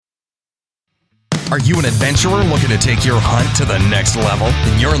Are you an adventurer looking to take your hunt to the next level?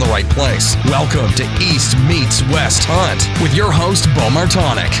 Then you're in the right place. Welcome to East Meets West Hunt with your host, Bo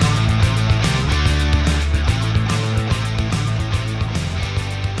Martonic.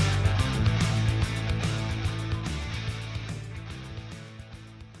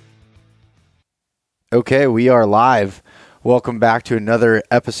 Okay, we are live. Welcome back to another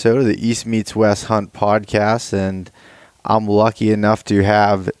episode of the East Meets West Hunt podcast, and I'm lucky enough to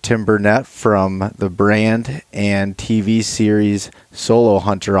have Tim Burnett from the brand and TV series Solo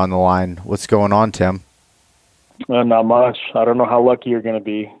Hunter on the line. What's going on, Tim? Not much. I don't know how lucky you're going to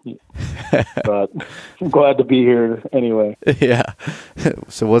be, but I'm glad to be here anyway. Yeah.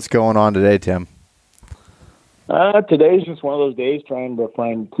 So what's going on today, Tim? Today's just one of those days trying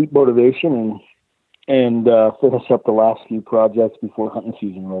to keep motivation and finish up the last few projects before hunting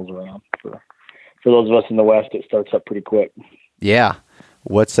season rolls around. For those of us in the West, it starts up pretty quick. Yeah.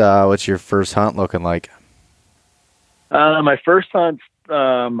 What's your first hunt looking like? My first hunt,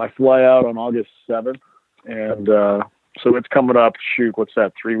 I fly out on August 7th, and so it's coming up, what's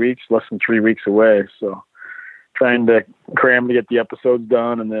that, 3 weeks? Less than 3 weeks away, so trying to cram to get the episodes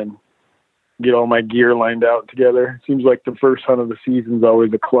done and then get all my gear lined out together. Seems like the first hunt of the season is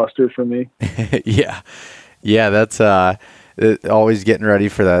always a cluster for me. Yeah, that's always getting ready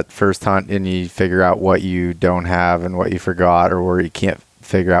for that first hunt, and you figure out what you don't have and what you forgot, or where you can't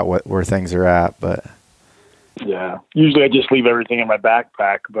figure out where things are at. But yeah, usually I just leave everything in my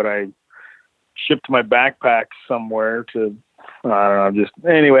backpack, but I shipped my backpack somewhere to, I don't know,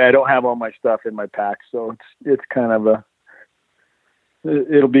 anyway, I don't have all my stuff in my pack, so it's kind of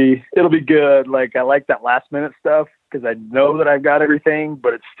it'll be good. Like, I like that last minute stuff because I know that I've got everything,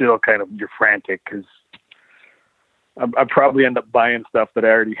 but it's still kind of, you're frantic because I probably end up buying stuff that I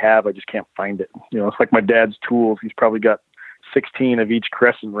already have. I just can't find it. You know, it's like my dad's tools. He's probably got 16 of each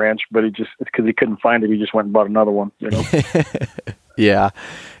crescent wrench, but it's because he couldn't find it. He just went and bought another one, you know? Yeah.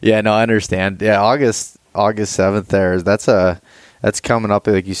 No, I understand. Yeah. August 7th there, that's coming up,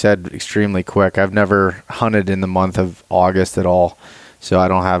 like you said, extremely quick. I've never hunted in the month of August at all, so I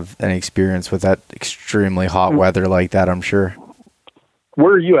don't have any experience with that extremely hot weather like that, I'm sure.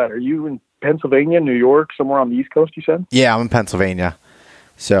 Where are you at? Are you in Pennsylvania, New York, somewhere on the East Coast, you said? Yeah, I'm in Pennsylvania.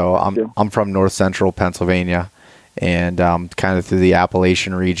 So I'm from north central Pennsylvania, and kind of through the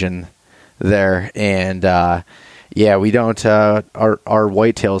Appalachian region there. And yeah, we don't our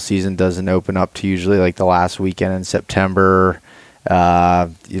whitetail season doesn't open up to usually like the last weekend in September,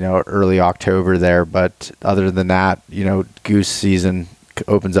 early October there. But other than that, goose season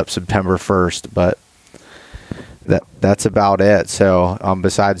opens up September 1st, but that's about it. So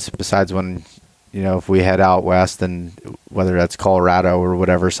besides when, if we head out west, and whether that's Colorado or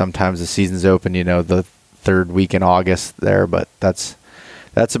whatever, sometimes the season's open, the third week in August there, but that's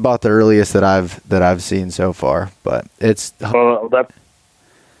about the earliest that I've seen so far. But it's sorry,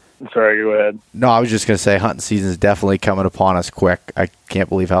 go ahead. No, I was just going to say hunting season is definitely coming upon us quick. I can't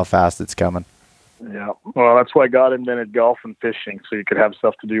believe how fast it's coming. Yeah. Well, that's why God invented golf and fishing, so you could have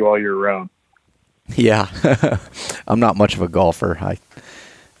stuff to do all year round. Yeah. I'm not much of a golfer. I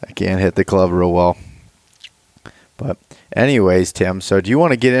can't hit the club real well. But anyways, Tim, so do you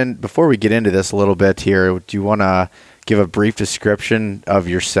want to get in, before we get into this a little bit here, do you want to give a brief description of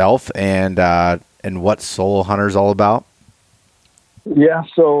yourself and what Solo Hunter is all about? Yeah,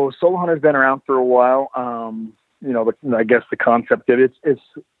 so Solo Hunter's been around for a while. I guess the concept of it's as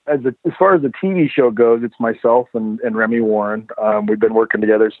far as the TV show goes, it's myself and Remy Warren. We've been working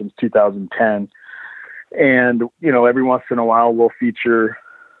together since 2010. And, every once in a while we'll feature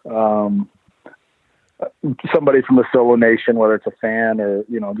somebody from the Solo Nation, whether it's a fan or,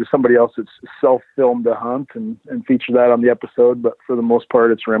 just somebody else that's self-filmed a hunt and feature that on the episode. But for the most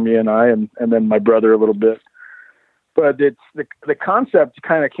part, it's Remy and I, and then my brother a little bit. But it's the concept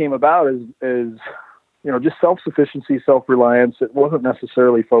kind of came about is just self-sufficiency, self-reliance. It wasn't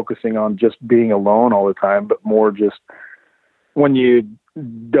necessarily focusing on just being alone all the time, but more just when you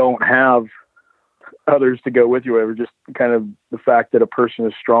don't have others to go with you, or just kind of the fact that a person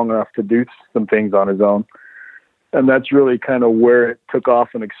is strong enough to do some things on his own. And that's really kind of where it took off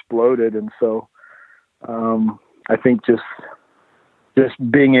and exploded. And so I think just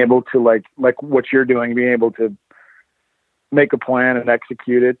being able to like what you're doing, being able to make a plan and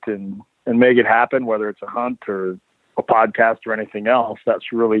execute it and make it happen, whether it's a hunt or a podcast or anything else,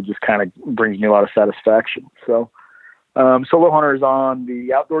 that's really just kind of brings me a lot of satisfaction. So Solo Hunter is on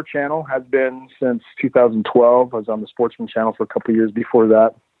the Outdoor Channel, has been since 2012. I was on the Sportsman Channel for a couple of years before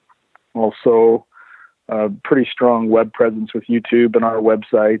that. Also, pretty strong web presence with YouTube and our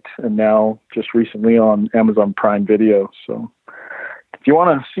website, and now just recently on Amazon Prime Video. So if you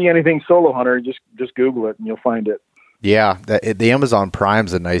want to see anything solo hunter, just Google it and you'll find it. Yeah, the Amazon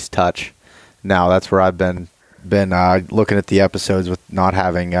Prime's a nice touch. Now that's where I've been looking at the episodes with not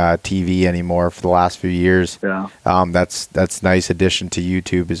having TV anymore for the last few years. Yeah, that's nice addition to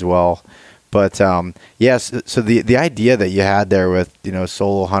YouTube as well. But yes, so the idea that you had there with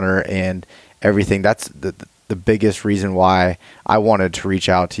solo hunter and everything, that's the biggest reason why I wanted to reach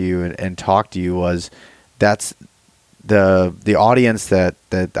out to you and talk to you was that's the audience that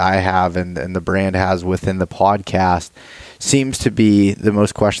I have and the brand has within the podcast seems to be the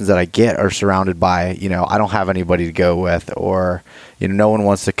most questions that I get are surrounded by, I don't have anybody to go with, or, no one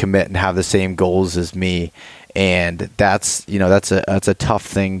wants to commit and have the same goals as me. And that's a tough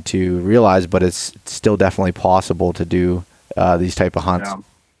thing to realize, but it's still definitely possible to do these type of hunts.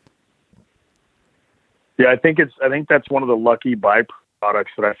 Yeah, I think that's one of the lucky byproducts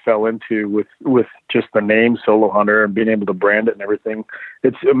that I fell into with just the name Solo Hunter and being able to brand it and everything.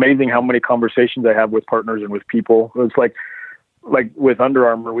 It's amazing how many conversations I have with partners and with people. It's like with Under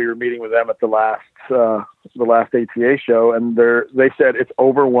Armour, we were meeting with them at the last ATA show, and they said it's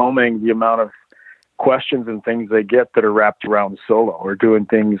overwhelming the amount of questions and things they get that are wrapped around solo or doing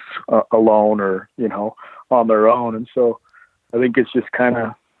things alone or on their own. And so I think it's just kind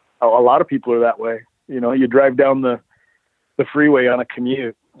of a lot of people are that way. You drive down the freeway on a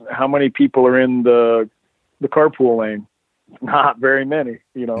commute. How many people are in the carpool lane? Not very many.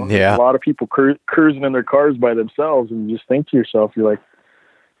 Yeah. A lot of people cruising in their cars by themselves, and you just think to yourself, you're like,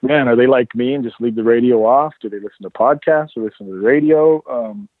 man, are they like me and just leave the radio off? Do they listen to podcasts or listen to the radio?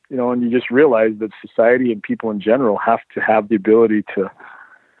 And you just realize that society and people in general have to have the ability to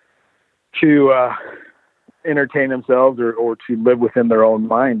entertain themselves or to live within their own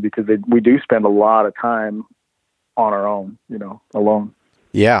mind, because we do spend a lot of time on our own, alone.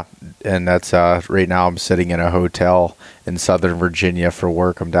 Yeah. And that's, right now I'm sitting in a hotel in Southern Virginia for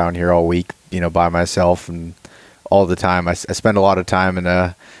work. I'm down here all week, by myself, and all the time I spend a lot of time in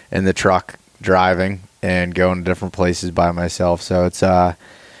the truck driving and going to different places by myself. So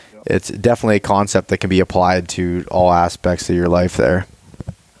it's definitely a concept that can be applied to all aspects of your life there.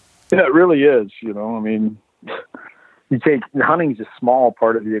 Yeah, it really is. I mean, hunting's a small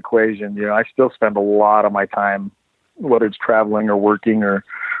part of the equation. I still spend a lot of my time, whether it's traveling or working or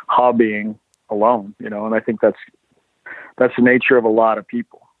hobbying, alone, and I think that's the nature of a lot of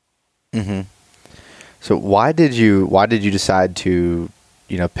people. Mm-hmm. So why did you decide to,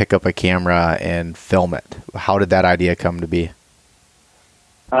 pick up a camera and film it? How did that idea come to be?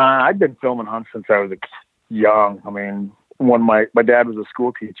 I'd been filming hunts since I was young. I mean, when my dad was a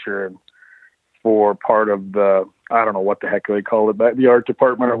school teacher, and for part of I don't know what the heck they call it, but the art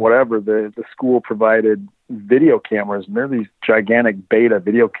department or whatever, the school provided video cameras, and they're these gigantic Beta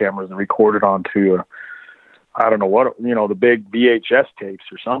video cameras and recorded onto I don't know what, the big VHS tapes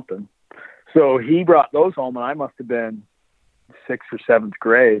or something. So he brought those home, and I must have been 6th or 7th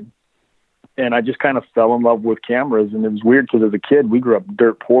grade. And I just kind of fell in love with cameras. And it was weird because as a kid, we grew up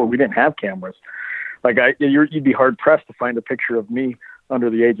dirt poor. We didn't have cameras. Like you'd be hard pressed to find a picture of me under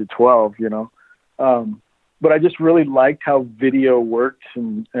the age of 12, but I just really liked how video worked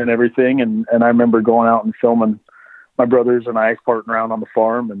and everything. And I remember going out and filming my brothers and I farting around on the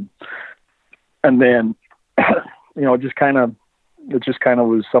farm. And then, it just kind of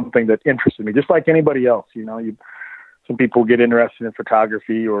was something that interested me, just like anybody else. Some people get interested in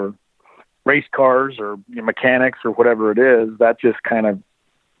photography or race cars or mechanics or whatever it is. That just kind of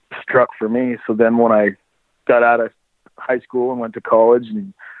struck for me. So then when I got out of high school and went to college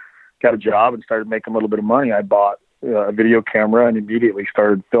and got a job and started making a little bit of money, I bought a video camera and immediately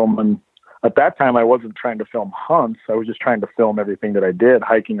started filming. At that time, I wasn't trying to film hunts. I was just trying to film everything that I did,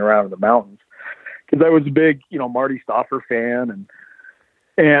 hiking around in the mountains. Because I was a big, Marty Stauffer fan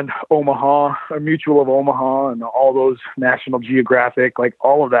and Omaha, a Mutual of Omaha, and all those National Geographic, like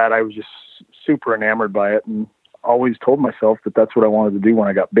all of that. I was just super enamored by it, and always told myself that that's what I wanted to do when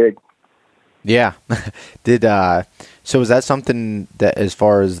I got big. Yeah. So was that something that, as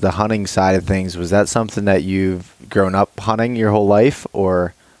far as the hunting side of things, was that something that you've grown up hunting your whole life,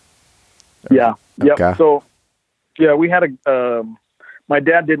 or? Yeah. Okay. Yep. So, yeah, we had my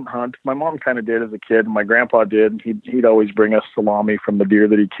dad didn't hunt. My mom kind of did as a kid, and my grandpa did. He'd always bring us salami from the deer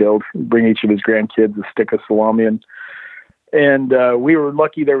that he killed. He'd bring each of his grandkids a stick of salami, and we were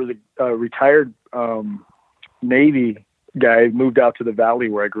lucky. There was a retired Navy guy who moved out to the valley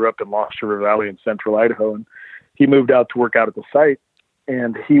where I grew up in Lost River Valley in central Idaho, and he moved out to work out at the site,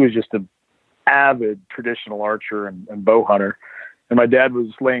 and he was just an avid traditional archer and bow hunter. And my dad was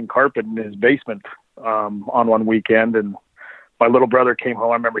laying carpet in his basement on one weekend, and my little brother came home.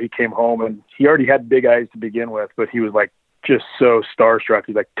 I remember he came home, and he already had big eyes to begin with, but he was like just so starstruck.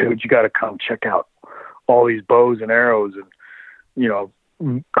 He's like, dude, you got to come check out all these bows and arrows and, you know,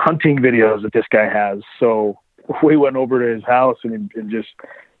 hunting videos that this guy has. So we went over to his house and just,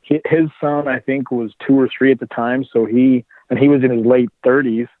 his son, I think, was 2 or 3 at the time. So he was in his late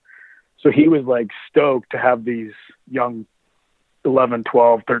 30s. So he was like stoked to have these young 11,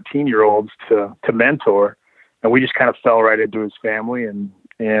 12, 13-year-olds to mentor. And we just kind of fell right into his family and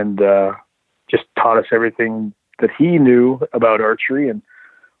just taught us everything that he knew about archery, and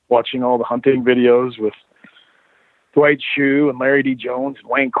watching all the hunting videos with Dwight Shue and Larry D. Jones and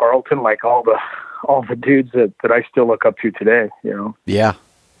Wayne Carlton, like all the dudes that I still look up to today, you know? Yeah.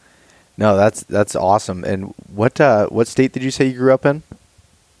 No, that's awesome. And what state did you say you grew up in?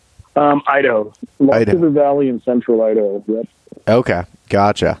 Idaho. Lost River Valley in central Idaho. Yep. Okay.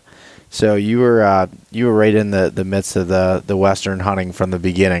 Gotcha. So you were right in the midst of the Western hunting from the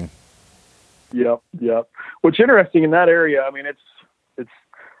beginning. Yep. What's interesting in that area, I mean, it's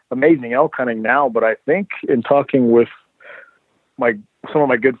amazing elk hunting now, but I think in talking with some of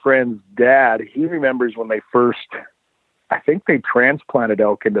my good friends' dad, he remembers when they first, I think they transplanted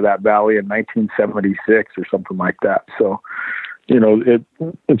elk into that valley in 1976 or something like that. So, you know,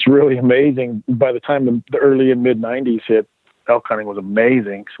 it's really amazing. By the time the early and mid 90s hit, elk hunting was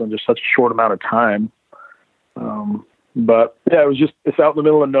amazing. So in just such a short amount of time. But yeah, it's out in the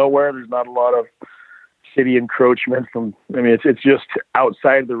middle of nowhere. There's not a lot of city encroachment it's just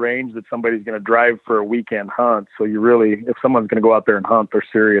outside the range that somebody's going to drive for a weekend hunt. So if someone's going to go out there and hunt, they're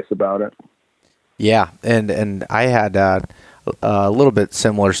serious about it. Yeah. And I had a little bit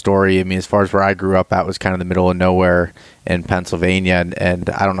similar story. I mean, as far as where I grew up at was kind of the middle of nowhere in Pennsylvania. And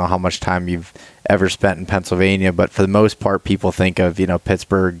I don't know how much time you've ever spent in Pennsylvania, but for the most part, people think of, you know,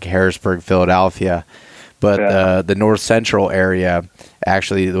 Pittsburgh, Harrisburg, Philadelphia. But the north central area,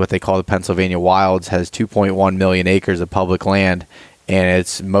 actually what they call the Pennsylvania Wilds, has 2.1 million acres of public land, and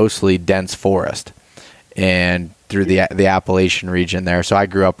it's mostly dense forest and through the Appalachian region there. So I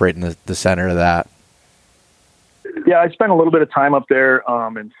grew up right in the center of that. Yeah, I spent a little bit of time up there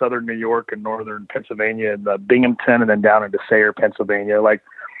in southern New York and northern Pennsylvania, in Binghamton, and then down into Sayre, Pennsylvania. Like,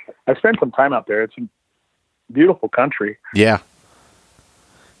 I spent some time out there. It's a beautiful country. Yeah.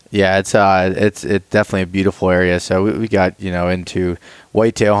 Yeah, it's definitely a beautiful area. So we got, you know, into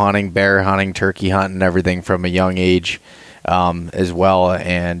whitetail hunting, bear hunting, turkey hunting, everything from a young age, as well.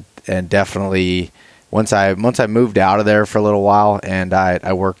 And definitely once I moved out of there for a little while, and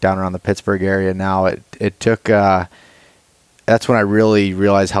I worked down around the Pittsburgh area now, it took that's when I really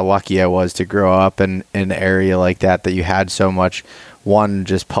realized how lucky I was to grow up in an area like that you had so much,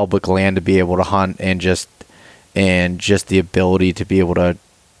 just public land to be able to hunt, and just the ability to be able to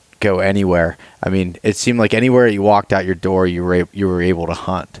go anywhere. I mean, it seemed like anywhere you walked out your door, you were able to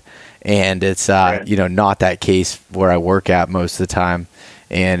hunt, and it's right. You know, not that case where I work at most of the time,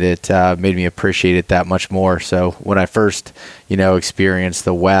 and it made me appreciate it that much more. So when I first, you know, experienced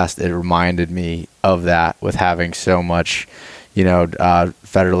the West, it reminded me of that, with having so much, you know,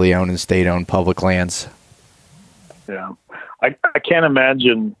 federally owned and state owned public lands. Yeah. I can't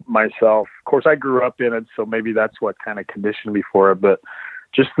imagine myself. Of course, I grew up in it, so maybe that's what kind of conditioned me for it. But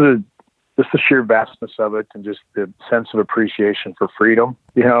just the sheer vastness of it, and just the sense of appreciation for freedom,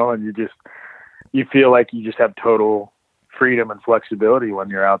 you know, and you feel like you just have total freedom and flexibility when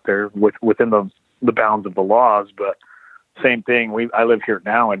you're out there within the bounds of the laws. But same thing, I live here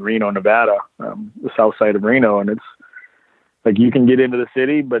now in Reno, Nevada, the south side of Reno, and it's like you can get into the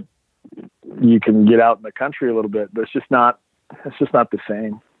city, but you can get out in the country a little bit, but it's just not the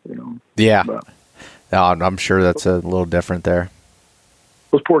same, you know. Yeah. But, no, I'm sure that's a little different there.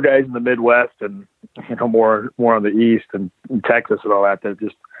 Those poor guys in the Midwest and, you know, more on the East and Texas and all that, they're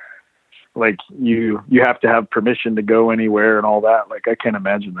just like, you have to have permission to go anywhere and all that. Like, I can't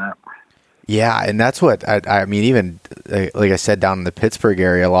imagine that. Yeah. And that's what I mean, even like I said, down in the Pittsburgh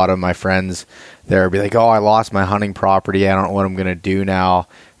area, a lot of my friends there be like, oh, I lost my hunting property, I don't know what I'm going to do now.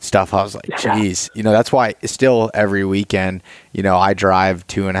 Stuff. I was like, geez, you know, that's why still every weekend, you know, I drive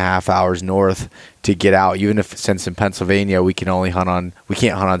 2.5 hours north to get out. Even if, since in Pennsylvania, we can't hunt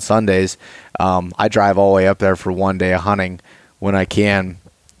on Sundays. I drive all the way up there for one day of hunting when I can,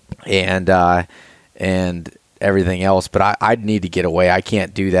 and everything else. But I'd need to get away. I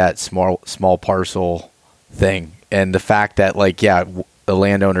can't do that small parcel thing. And the fact that, like, yeah, the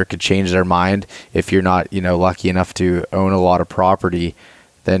landowner could change their mind if you're not, you know, lucky enough to own a lot of property,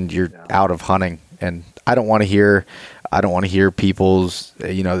 then you're out of hunting. And I don't want to hear people's,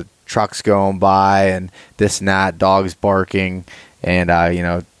 you know, trucks going by and this and that, dogs barking, and you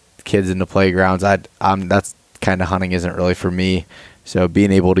know, kids in the playgrounds. That's kind of hunting isn't really for me. So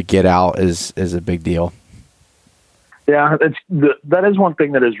being able to get out is a big deal. Yeah, that is one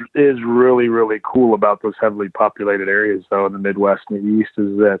thing that is really, really cool about those heavily populated areas, though, in the Midwest and the East,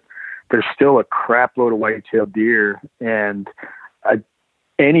 is that there's still a crap load of white-tailed deer, and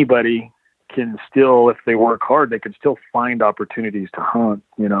anybody can still, if they work hard, they can still find opportunities to hunt,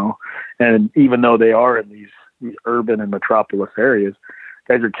 and even though they are in these urban and metropolis areas,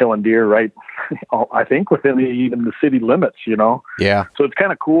 guys are killing deer right, I think, within even the city limits, Yeah. So it's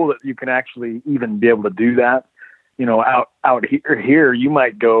kind of cool that you can actually even be able to do that. Out here, you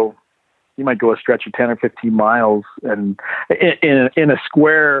might go a stretch of 10 or 15 miles, and in a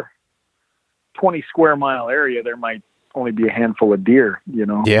 20 square mile area, there might only be a handful of deer,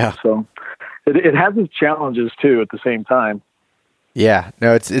 Yeah. So it has its challenges too at the same time. Yeah,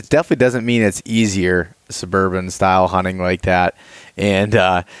 no, it definitely doesn't mean it's easier suburban style hunting like that, and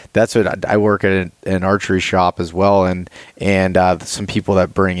that's what I work at an archery shop as well, and some people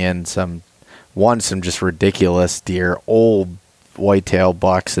that bring in some just ridiculous deer, old whitetail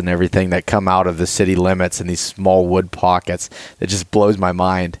bucks and everything that come out of the city limits in these small wood pockets. That just blows my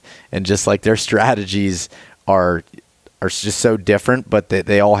mind, and just like their strategies are just so different, but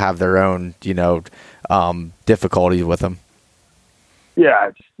they all have their own difficulties with them.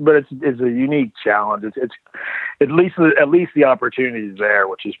 Yeah, but it's a unique challenge. It's at least the opportunity is there,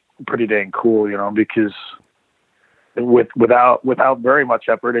 which is pretty dang cool, because without very much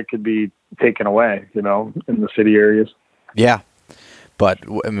effort, it could be taken away, in the city areas. Yeah, but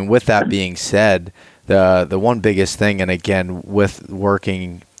I mean, with that being said, the one biggest thing, and again, with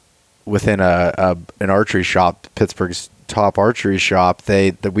working within an archery shop, Pittsburgh's top archery shop,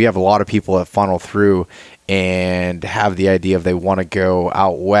 we have a lot of people that funnel through and have the idea of they want to go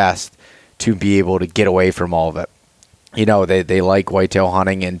out west to be able to get away from all of it. They like whitetail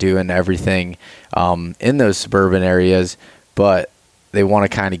hunting and doing everything in those suburban areas, but they want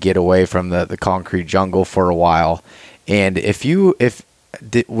to kind of get away from the concrete jungle for a while. And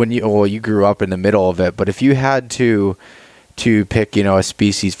when you grew up in the middle of it, but if you had to pick, a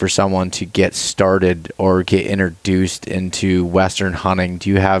species for someone to get started or get introduced into Western hunting, do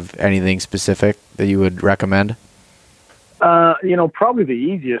you have anything specific that you would recommend? Probably the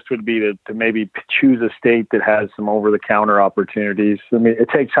easiest would be to maybe choose a state that has some over-the-counter opportunities. I mean, it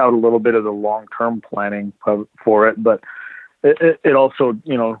takes out a little bit of the long-term planning for it, but it also,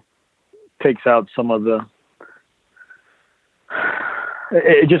 takes out some of the.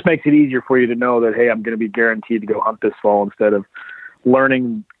 It just makes it easier for you to know that, hey, I'm going to be guaranteed to go hunt this fall, instead of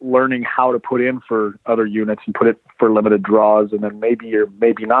learning how to put in for other units and put it for limited draws, and then maybe or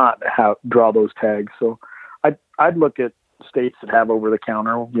maybe not draw those tags. So I'd look at states that have over the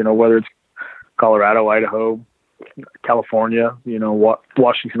counter, whether it's Colorado, Idaho, California,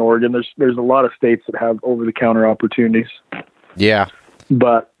 Washington, Oregon. There's a lot of states that have over the counter opportunities. Yeah.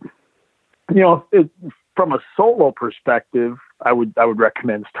 But from a solo perspective, I would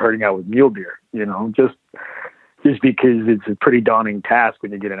recommend starting out with mule deer, just because it's a pretty daunting task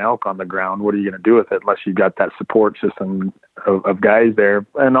when you get an elk on the ground. What are you going to do with it unless you've got that support system of guys there?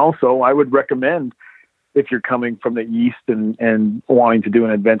 And also, I would recommend, if you're coming from the East and wanting to do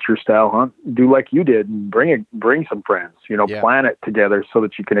an adventure style hunt, do like you did and bring some friends, plan it together so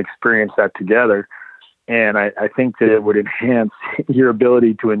that you can experience that together. And I think that it would enhance your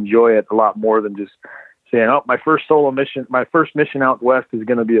ability to enjoy it a lot more than just saying, oh, my first mission out west is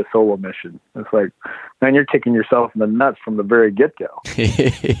going to be a solo mission. It's like, man, you're kicking yourself in the nuts from the very get-go.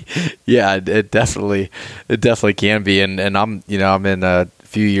 Yeah, it definitely can be. And I'm in a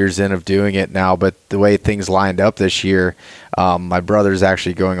few years in of doing it now, but the way things lined up this year, my brother's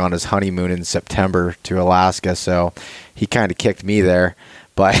actually going on his honeymoon in September to Alaska. So he kind of kicked me there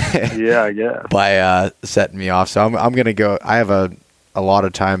by setting me off. So I'm going to go. I have a lot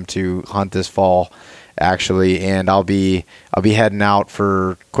of time to hunt this fall, actually, and I'll be heading out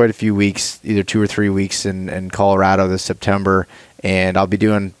for quite a few weeks, either 2 or 3 weeks in Colorado this September, and I'll be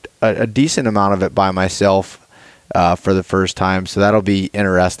doing a decent amount of it by myself for the first time, so that'll be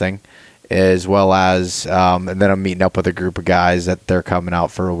interesting, as well as and then I'm meeting up with a group of guys that they're coming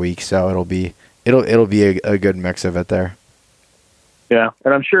out for a week, so it'll be a good mix of it there. Yeah,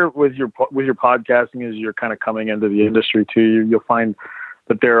 and I'm sure with your podcasting, as you're kind of coming into the industry too, you'll find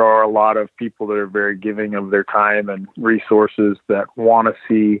that there are a lot of people that are very giving of their time and resources that want to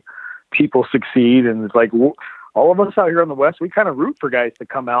see people succeed. And it's like, all of us out here on the West, we kind of root for guys to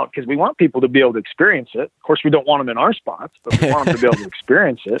come out because we want people to be able to experience it. Of course, we don't want them in our spots, but we want them to be able to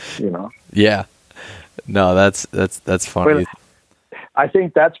experience it, Yeah. No, that's funny. But I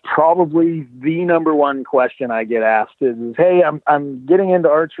think that's probably the number one question I get asked is, hey, I'm getting into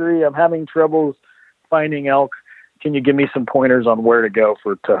archery. I'm having troubles finding elk. Can you give me some pointers on where to go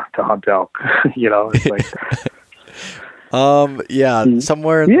to hunt elk? It's like, Yeah,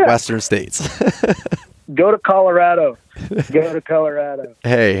 somewhere in the western states. Go to Colorado. Go to Colorado.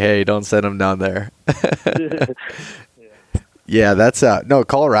 Hey, don't send them down there. Yeah, that's no,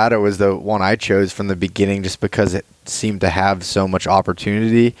 Colorado was the one I chose from the beginning just because it seemed to have so much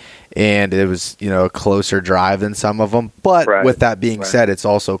opportunity and it was, a closer drive than some of them. But with that being said, it's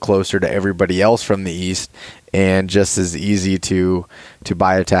also closer to everybody else from the east and just as easy to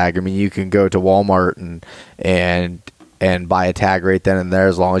buy a tag. I mean, you can go to Walmart and buy a tag right then and there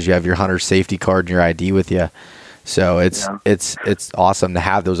as long as you have your hunter safety card and your ID with you. So it's awesome to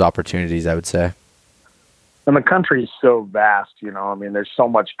have those opportunities, I would say. And the country is so vast, I mean, there's so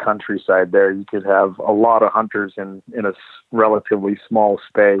much countryside there. You could have a lot of hunters in a relatively small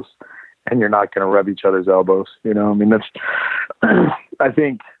space, and you're not going to rub each other's elbows. I mean, that's, I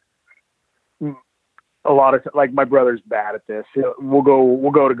think a lot of, like, my brother's bad at this. We'll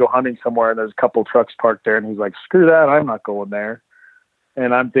go hunting somewhere, and there's a couple trucks parked there, and he's like, screw that, I'm not going there.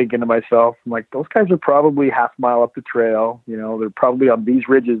 And I'm thinking to myself, I'm like, those guys are probably half a mile up the trail. They're probably on these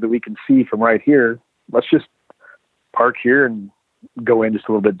ridges that we can see from right here. Let's just park here and go in just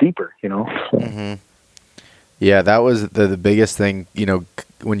a little bit deeper, Mm-hmm. Yeah, that was the biggest thing,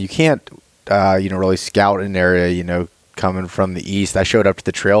 when you can't, really scout an area, coming from the east. I showed up to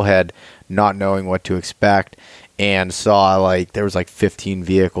the trailhead not knowing what to expect and saw there was 15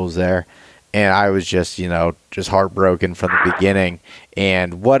 vehicles there. And I was just heartbroken from the beginning.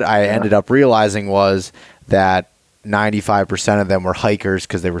 And what I ended up realizing was that 95% of them were hikers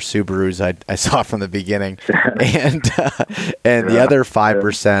because they were Subarus I saw from the beginning. And the other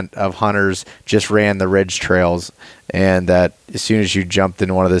 5% of hunters just ran the ridge trails. And that as soon as you jumped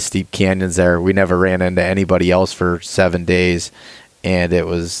in one of the steep canyons there, we never ran into anybody else for 7 days. And it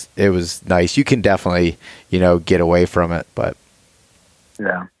was nice. You can definitely, get away from it. But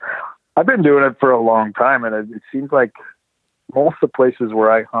yeah, I've been doing it for a long time, and it seems like most of the places where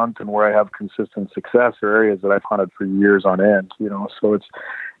I hunt and where I have consistent success are areas that I've hunted for years on end, so it's,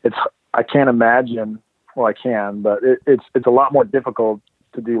 I can't imagine, well, I can, but it's a lot more difficult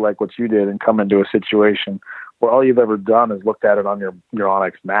to do like what you did and come into a situation where all you've ever done is looked at it on your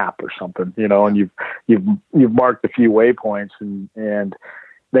onX map or something, and you've marked a few waypoints and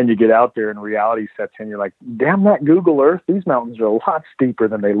then you get out there and reality sets in. You're like, damn that Google Earth, these mountains are a lot steeper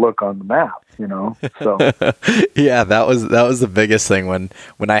than they look on the map, So yeah, that was the biggest thing when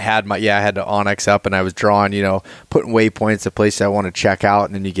I had I had the onX up and I was drawing, putting waypoints of places I want to check out,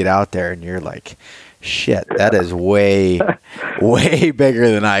 and then you get out there and you're like, shit, that is way way bigger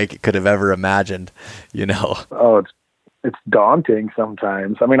than I could have ever imagined, Oh, it's daunting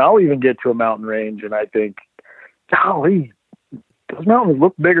sometimes. I mean, I'll even get to a mountain range and I think, golly, those mountains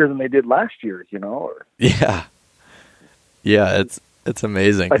look bigger than they did last year, Yeah, it's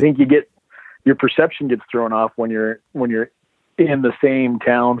amazing. I think your perception gets thrown off when you're in the same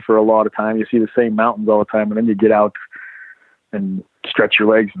town for a lot of time. You see the same mountains all the time, and then you get out and stretch your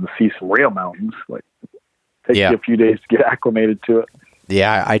legs and see some real mountains. Like, takes you a few days to get acclimated to it.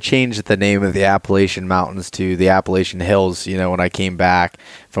 Yeah, I changed the name of the Appalachian Mountains to the Appalachian Hills. When I came back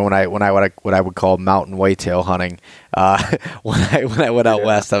from what I would call mountain whitetail hunting. When I went out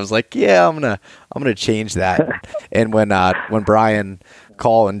west, I was like, yeah, I'm gonna change that. And when Brian,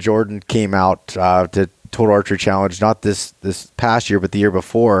 Call, and Jordan came out to Total Archery Challenge, not this past year, but the year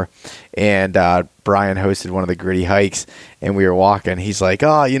before, and Brian hosted one of the gritty hikes, and we were walking. He's like,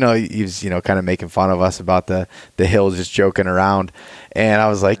 oh, he was kind of making fun of us about the hills, just joking around. And I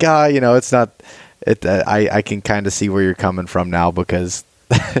was like, it's not. I can kind of see where you're coming from now, because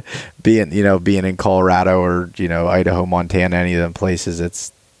being in Colorado or Idaho, Montana, any of them places,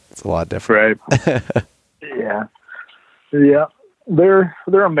 it's a lot different. Right. Yeah.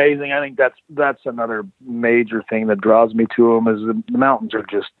 They're amazing. I think that's another major thing that draws me to them is the mountains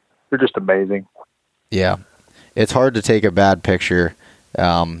they're just amazing. Yeah, it's hard to take a bad picture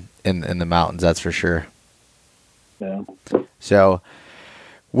in the mountains, that's for sure. Yeah. So,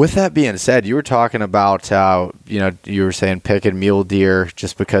 with that being said, you were talking about you were saying picking mule deer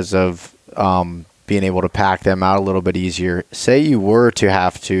just because of being able to pack them out a little bit easier. Say you were to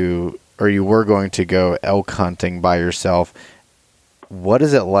have to, or you were going to go elk hunting by yourself. What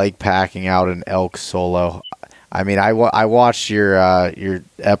is it like packing out an elk solo? I mean, I watched your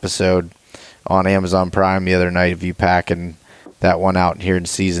episode on Amazon Prime the other night of you packing that one out here in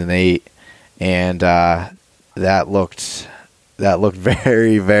season 8, and that looked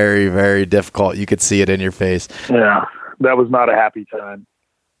very, very, very difficult. You could see it in your face. Yeah, that was not a happy time.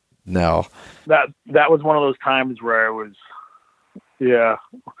 No, that was one of those times where I was,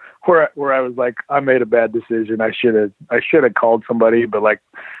 where I was like, I made a bad decision. I should have called somebody, but like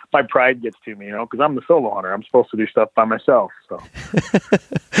my pride gets to me, because I'm the solo hunter. I'm supposed to do stuff by myself. So,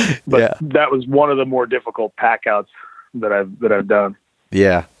 but that was one of the more difficult pack outs that I've done.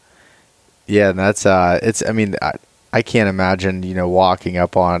 Yeah. Yeah. And that's, I can't imagine, walking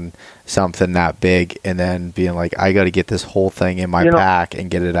up on something that big and then being like, I got to get this whole thing in my pack and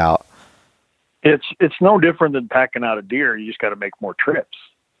get it out. It's no different than packing out a deer. You just got to make more trips.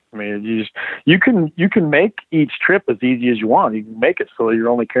 I mean, you can make each trip as easy as you want. You can make it so you're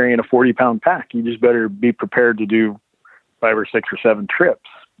only carrying a 40-pound pack. You just better be prepared to do 5 or 6 or 7 trips.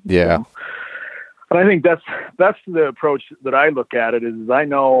 Yeah. And I think that's the approach that I look at it is I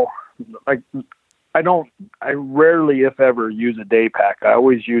know, like, I rarely, if ever, use a day pack. I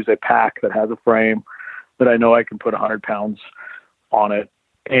always use a pack that has a frame that I know I can put 100 pounds on it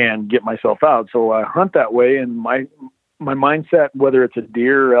and get myself out. So I hunt that way, and my mindset, whether it's a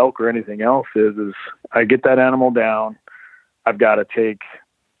deer, elk, or anything else, is I get that animal down. I've got to take,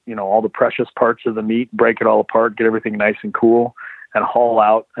 all the precious parts of the meat, break it all apart, get everything nice and cool, and haul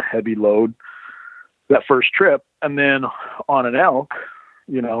out a heavy load that first trip. And then on an elk,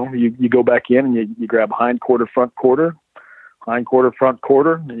 you go back in and you grab hind quarter, front quarter, hind quarter, front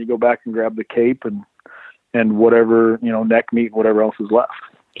quarter, and you go back and grab the cape and whatever, neck meat, whatever else is left.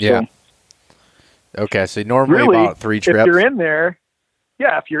 Yeah. So, okay. So normally really, about 3 trips. If you're in there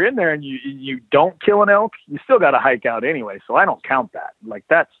and you don't kill an elk, you still got to hike out anyway. So I don't count that. Like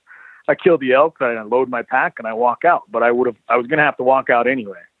I kill the elk, I load my pack and I walk out, but I was going to have to walk out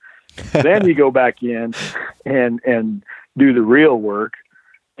anyway. Then you go back in and do the real work.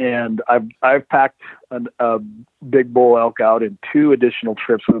 And I've packed a big bull elk out in 2 additional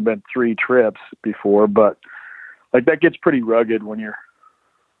trips. It would have been 3 trips before, but like that gets pretty rugged when you're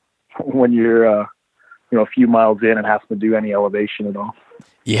a few miles in and have to do any elevation at all.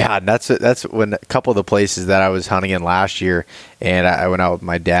 Yeah, that's when a couple of the places that I was hunting in last year, and I went out with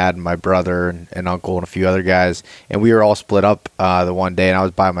my dad and my brother and uncle and a few other guys, and we were all split up the one day, and I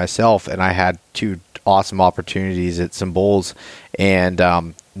was by myself, and I had 2 awesome opportunities at some bulls, and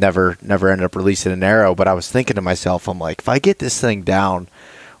never ended up releasing an arrow. But I was thinking to myself, I'm like, if I get this thing down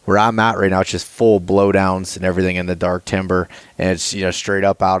where I'm at right now, it's just full blowdowns and everything in the dark timber, and it's straight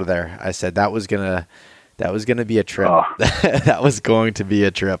up out of there. I said that was gonna be a trip. Oh. That was going to be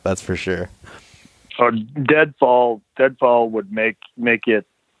a trip, that's for sure. Oh, deadfall would make it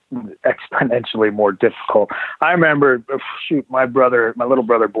exponentially more difficult. I remember, my little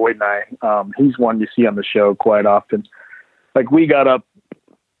brother Boyd and I, he's one you see on the show quite often. Like we got up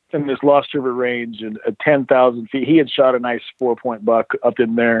in this Lost River range and at 10,000 feet, he had shot a nice 4-point buck up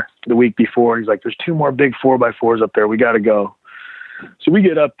in there the week before. He's like, there's 2 more big 4x4s up there. We got to go. So we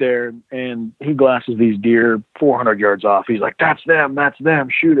get up there and he glasses these deer 400 yards off. He's like, that's them,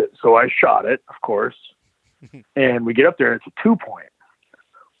 shoot it. So I shot it, of course. And we get up there and it's a 2-point.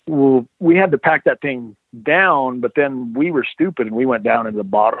 Well, we had to pack that thing down, but then we were stupid and we went down into the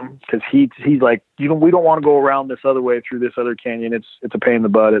bottom because he's like, we don't want to go around this other way through this other canyon. It's a pain in the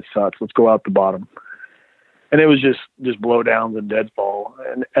butt. It sucks. Let's go out the bottom. And it was just blowdowns and deadfall.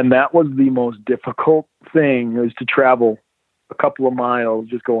 And that was the most difficult thing, is to travel a couple of miles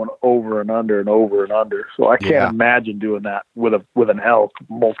just going over and under and over and under. So I can't imagine doing that with an elk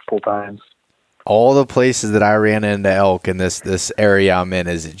multiple times. All the places that I ran into elk in this area I'm in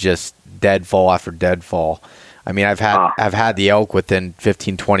is just deadfall after deadfall. I mean, I've had the elk within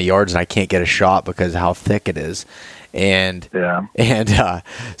 15, 20 yards and I can't get a shot because of how thick it is. And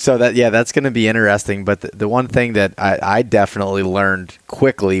so that's going to be interesting. But the one thing that I definitely learned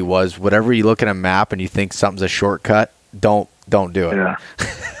quickly was, whatever you look at a map and you think something's a shortcut, don't do it. Yeah,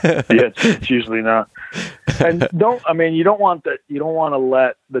 it's usually not. And you don't want to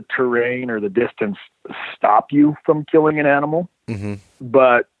let the terrain or the distance stop you from killing an animal. Mm-hmm.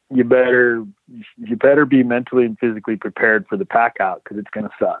 But you better be mentally and physically prepared for the pack out, because it's going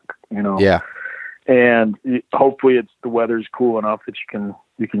to suck. Yeah. And hopefully the weather's cool enough that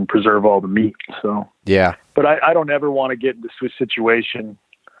you can preserve all the meat. So yeah. But I don't ever want to get into a situation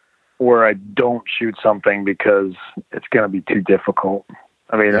where I don't shoot something because it's going to be too difficult.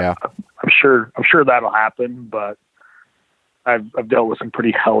 I mean, yeah. I'm sure that'll happen, but I've dealt with some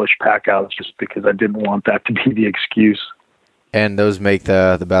pretty hellish pack outs just because I didn't want that to be the excuse. And those make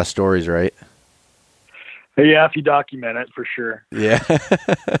the best stories, right? Yeah, if you document it, for sure. Yeah.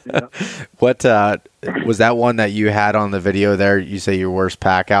 Yeah. What was that one that you had on the video there? You say your worst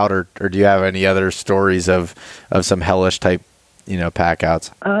pack out, or do you have any other stories of some hellish type, pack outs?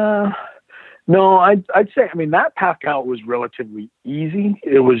 No, I'd say, that pack out was relatively easy.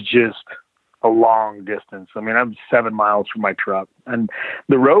 It was just a long distance. I mean, I'm 7 miles from my truck, and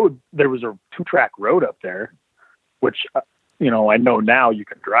the road, there was a 2-track road up there, which, you know, I know now you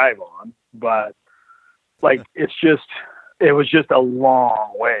can drive on, but like, it was just a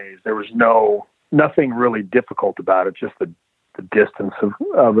long ways. There was nothing really difficult about it, just the distance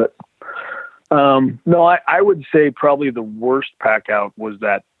of it. No, I would say probably the worst pack out was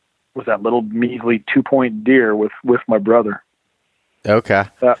that little measly 2-point deer with my brother. Okay.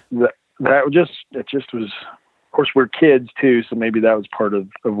 It just was, of course we're kids too, so maybe that was part of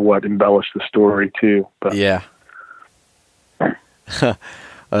what embellished the story too. But yeah. Well,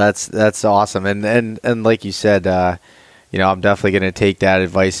 that's awesome. And like you said, you know, I'm definitely going to take that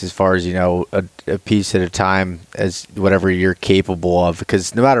advice as far as, you know, a piece at a time, as whatever you're capable of,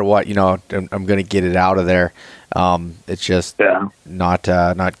 because no matter what, you know, I'm going to get it out of there. It's just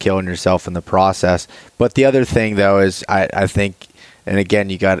not killing yourself in the process. But the other thing though is I think, and again,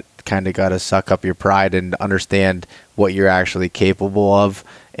 you got to suck up your pride and understand what you're actually capable of.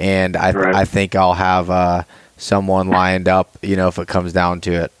 And I think I'll have someone lined up, you know, if it comes down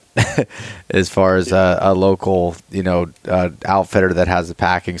to it. As far as a local, you know, outfitter that has a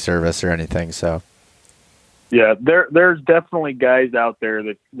packing service or anything. So yeah, there's definitely guys out there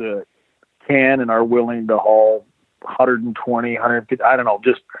that can and are willing to haul 120, 150, I don't know,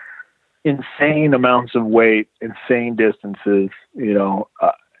 just insane amounts of weight, insane distances, you know,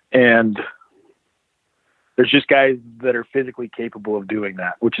 and there's just guys that are physically capable of doing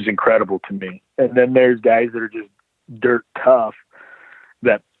that, which is incredible to me. And then there's guys that are just dirt tough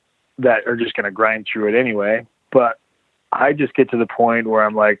that are just going to grind through it anyway. But I just get to the point where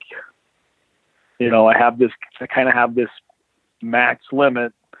I'm like, you know, I kind of have this max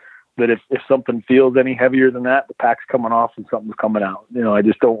limit that if something feels any heavier than that, the pack's coming off and something's coming out. You know, I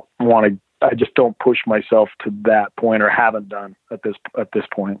just don't push myself to that point, or haven't done at this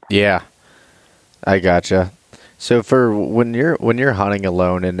point. Yeah, I gotcha. So for when you're hunting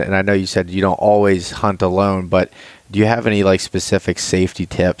alone, and I know you said you don't always hunt alone, but do you have any like specific safety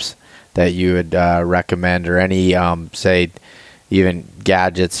tips that you would recommend, or any say even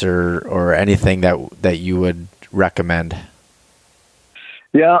gadgets or anything that you would recommend?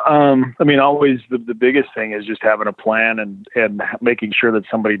 Yeah, I mean, always the biggest thing is just having a plan and making sure that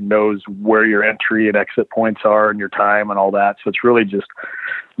somebody knows where your entry and exit points are and your time and all that. So it's really just,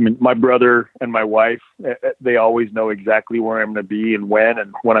 I mean, my brother and my wife, they always know exactly where I'm going to be and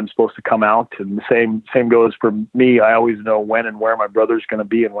when I'm supposed to come out. And the same goes for me. I always know when and where my brother's going to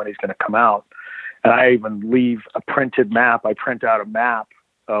be and when he's going to come out. And I even leave a printed map. I print out a map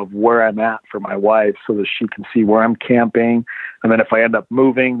of where I'm at for my wife so that she can see where I'm camping. And then if I end up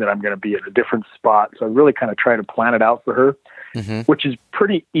moving, then I'm going to be at a different spot. So I really kind of try to plan it out for her, which is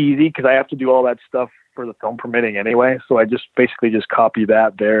pretty easy because I have to do all that stuff for the film permitting anyway. So I just basically just copy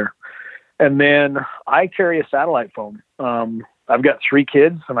that there. And then I carry a satellite phone. I've got 3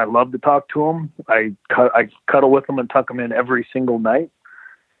 kids and I love to talk to them. I cuddle with them and tuck them in every single night.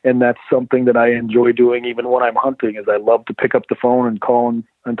 And that's something that I enjoy doing even when I'm hunting, is I love to pick up the phone and call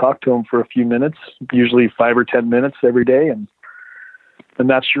and talk to them for a few minutes, usually 5 or 10 minutes every day. And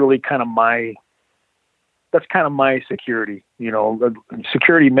that's really kind of my security, you know,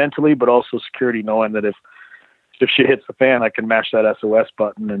 security mentally, but also security knowing that if shit hits the fan, I can mash that SOS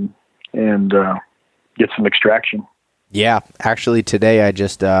button and get some extraction. Yeah. Actually today I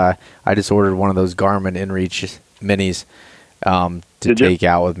just ordered one of those Garmin InReach minis, to take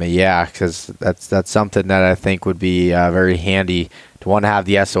out with me. Yeah, because that's something that I think would be very handy to want to have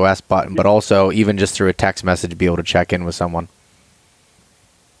the SOS button, but also even just through a text message be able to check in with someone.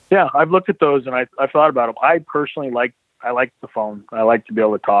 Yeah, I've looked at those and I thought about them. I personally like the phone. I like to be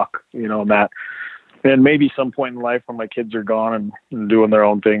able to talk, you know, and maybe some point in life when my kids are gone and doing their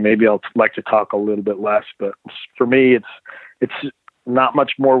own thing, maybe I'll like to talk a little bit less. But for me, it's not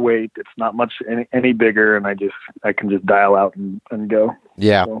much more weight. It's not much any bigger, and I can just dial out and go.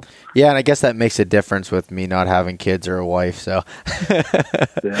 Yeah. So. Yeah. And I guess that makes a difference with me not having kids or a wife. So,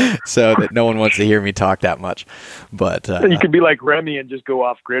 so that no one wants to hear me talk that much, but, you could be like Remy and just go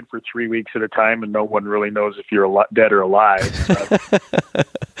off grid for 3 weeks at a time and no one really knows if you're dead or alive.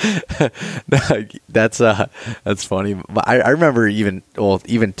 That's funny. I remember even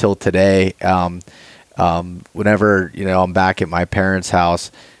till today, whenever, you know, I'm back at my parents'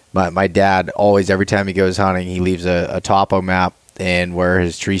 house, my dad always, every time he goes hunting, he leaves a topo map and where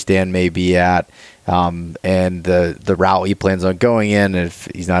his tree stand may be at, and the route he plans on going in. And if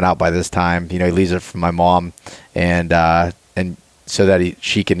he's not out by this time, you know, he leaves it for my mom, and so that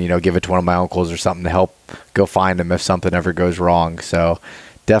she can, you know, give it to one of my uncles or something to help go find him if something ever goes wrong. So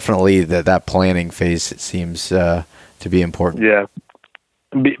definitely that planning phase seems to be important. Yeah.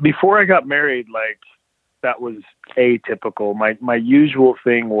 before I got married, like that was atypical. My usual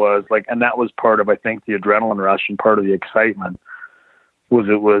thing was like, and that was part of, I think, the adrenaline rush and part of the excitement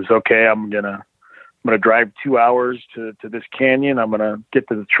was okay. I'm gonna drive 2 hours to this canyon. I'm gonna get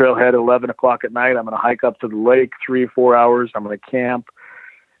to the trailhead at 11 o'clock at night. I'm gonna hike up to the lake 3 or 4 hours. I'm gonna camp,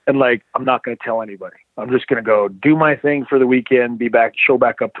 and like I'm not gonna tell anybody. I'm just gonna go do my thing for the weekend. Show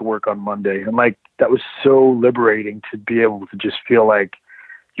back up to work on Monday. And like that was so liberating to be able to just feel like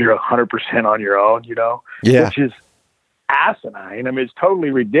you're 100% on your own, Yeah. Which is asinine. I mean, it's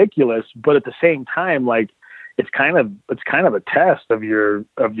totally ridiculous, but at the same time, like it's kind of a test of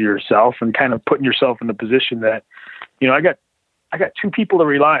yourself and kind of putting yourself in the position that, I got 2 people to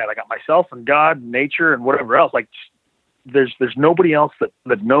rely on. I got myself and God, and nature, and whatever else. Like there's nobody else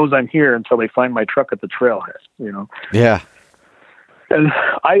that knows I'm here until they find my truck at the trailhead, Yeah. And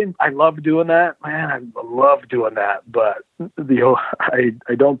I love doing that, man. I love doing that, but I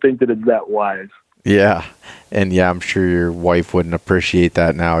don't think that it's that wise. Yeah. And yeah, I'm sure your wife wouldn't appreciate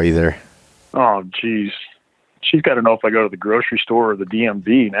that now either. Oh, geez. She's got to know if I go to the grocery store or the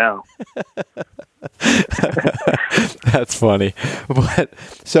DMV now. That's funny. But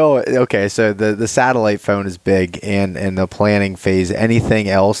so the satellite phone is big and the planning phase. Anything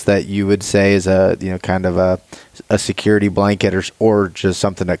else that you would say is a kind of a security blanket or just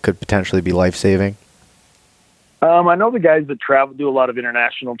something that could potentially be life-saving? I know the guys that do a lot of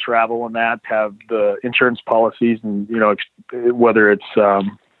international travel and that have the insurance policies and, whether it's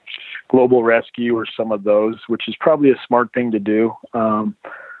Global Rescue or some of those, which is probably a smart thing to do.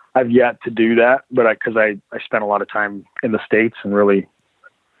 I've yet to do that, but because I spent a lot of time in the States and really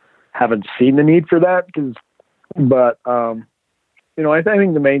haven't seen the need for that. I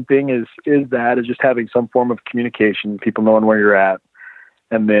think the main thing is just having some form of communication, people knowing where you're at,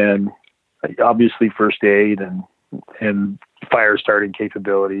 and then obviously first aid and fire starting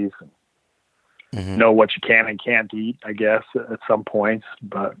capabilities. Mm-hmm. Know what you can and can't eat, I guess, at some points.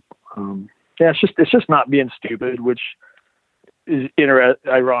 But it's just not being stupid, which is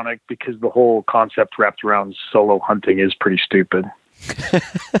ironic because the whole concept wrapped around solo hunting is pretty stupid.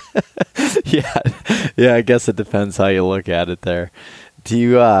 Yeah, I guess it depends how you look at it there. Do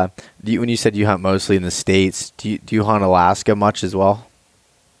you when you said you hunt mostly in the States, do you hunt Alaska much as well?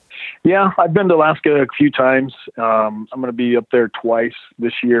 Yeah, I've been to Alaska a few times. I'm going to be up there twice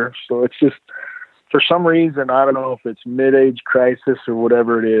this year. So it's just, for some reason, I don't know if it's mid-age crisis or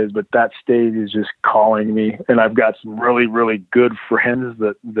whatever it is, but that state is just calling me. And I've got some really, really good friends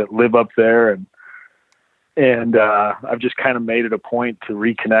that live up there. And I've just kind of made it a point to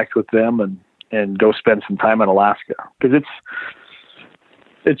reconnect with them and go spend some time in Alaska. Because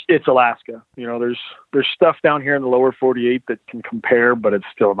it's Alaska. There's stuff down here in the lower 48 that can compare, but it's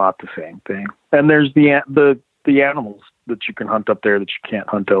still not the same thing. And there's the animals that you can hunt up there that you can't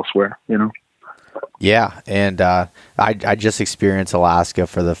hunt elsewhere, Yeah, and I just experienced Alaska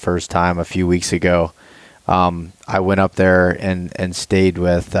for the first time a few weeks ago. I went up there and stayed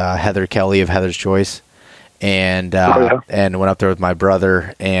with Heather Kelly of Heather's Choice, and went up there with my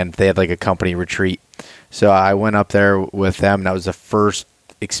brother, and they had like a company retreat. So I went up there with them, and that was the first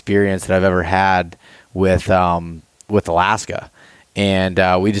experience that I've ever had with Alaska. And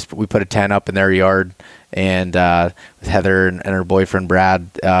we put a tent up in their yard, and with Heather and her boyfriend Brad,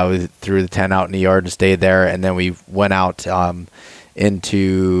 we threw the tent out in the yard and stayed there. And then we went out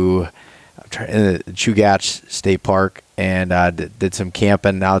into the Chugach State Park and did some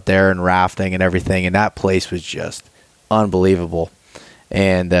camping out there and rafting and everything. And that place was just unbelievable.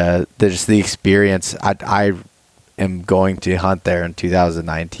 And just the experience. I am going to hunt there in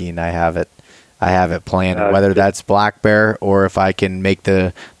 2019. I have it planned. Whether that's black bear or if I can make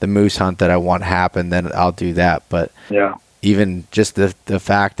the moose hunt that I want happen, then I'll do that. But yeah, even just the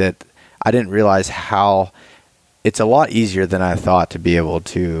fact that I didn't realize how it's a lot easier than I thought to be able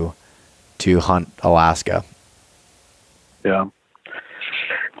to hunt Alaska. Yeah.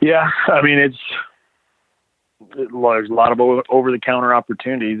 I mean, there's a lot of over-the-counter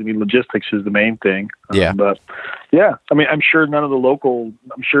opportunities. I mean, logistics is the main thing. Yeah. But yeah, I mean, I'm sure none of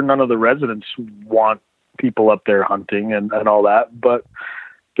the residents want people up there hunting and all that. But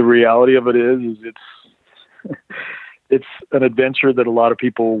the reality of it is it's an adventure that a lot of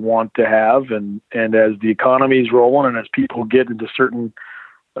people want to have. And as the economy's rolling and as people get into certain,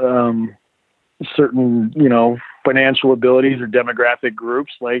 financial abilities or demographic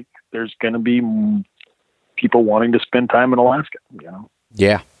groups, like there's going to be people wanting to spend time in Alaska,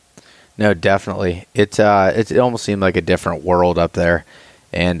 Yeah, no, definitely. It almost seemed like a different world up there.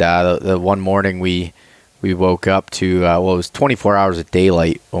 And the one morning we woke up to it was 24 hours of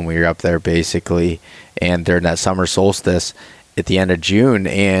daylight when we were up there basically, and during that summer solstice, at the end of June,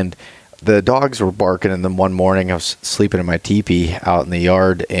 and the dogs were barking. And then one morning I was sleeping in my teepee out in the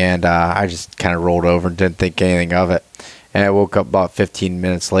yard, and I just kind of rolled over and didn't think anything of it. And I woke up about 15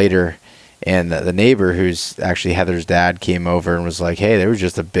 minutes later, and the neighbor, who's actually Heather's dad, came over and was like, "Hey, there was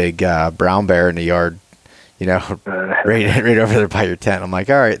just a big brown bear in the yard, right over there by your tent." I'm like,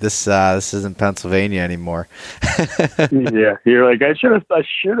 "All right, this isn't Pennsylvania anymore." Yeah, you're like, I should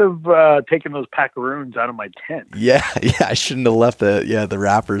have taken those packaroons out of my tent. Yeah, I shouldn't have left the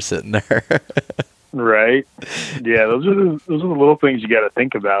wrapper sitting there. Right. Yeah, those are the little things you got to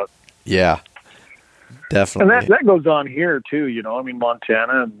think about. Yeah, definitely. And that goes on here too. I mean,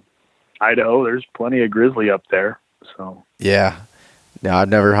 Montana and Idaho, there's plenty of grizzly up there. So yeah. No, I've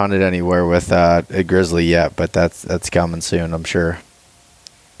never hunted anywhere with a grizzly yet, but that's coming soon, I'm sure.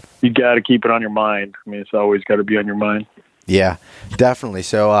 You got to keep it on your mind. I mean, it's always got to be on your mind. Yeah, definitely.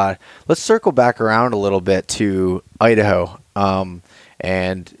 So let's circle back around a little bit to Idaho.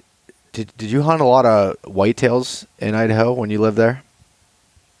 And did you hunt a lot of whitetails in Idaho when you lived there?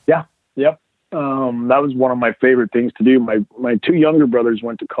 Yeah, yep. That was one of my favorite things to do. My two younger brothers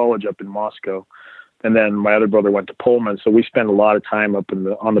went to college up in Moscow. And then my other brother went to Pullman, so we spent a lot of time up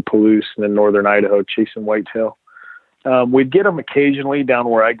on the Palouse and in northern Idaho chasing whitetail. We'd get them occasionally down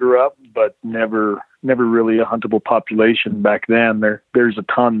where I grew up, but never really a huntable population back then. There's a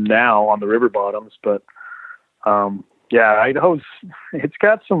ton now on the river bottoms, but Idaho's it's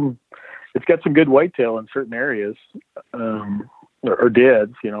got some good whitetail in certain areas, or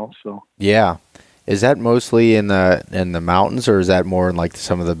did. So yeah. Is that mostly in the mountains, or is that more in like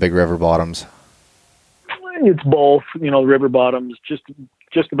some of the big river bottoms? It's both. River bottoms,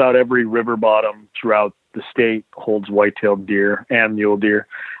 just about every river bottom throughout the state holds white-tailed deer and mule deer.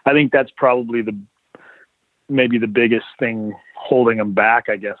 I think that's probably maybe the biggest thing holding them back,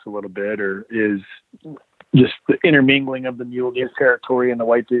 I guess, a little bit, or is just the intermingling of the mule deer territory and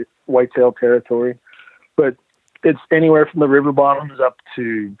the whitetail territory. But it's anywhere from the river bottoms up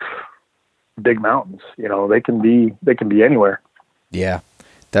to big mountains. They can be anywhere. Yeah.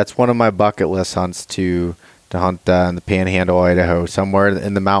 That's one of my bucket list hunts to hunt in the Panhandle, Idaho, somewhere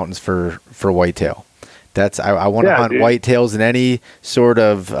in the mountains for whitetail. I want to hunt whitetails in any sort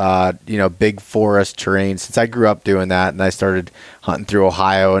of big forest terrain. Since I grew up doing that and I started hunting through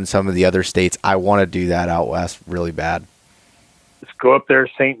Ohio and some of the other states, I want to do that out west really bad. Just go up there,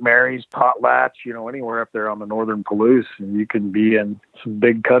 St. Mary's, Potlatch, anywhere up there on the northern Palouse, and you can be in some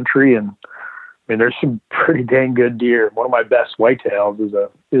big country. And I mean, there's some pretty dang good deer. One of my best whitetails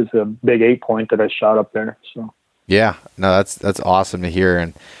is a big 8-point that I shot up there. So yeah, no, that's awesome to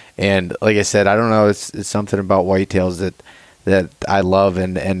hear. And like I said, I don't know, it's something about whitetails that I love.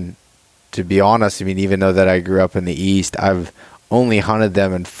 And to be honest, I mean, even though that I grew up in the East, I've only hunted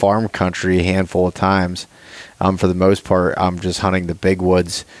them in farm country a handful of times. For the most part, I'm just hunting the big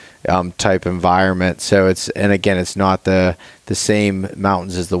woods type environment. So it's not the same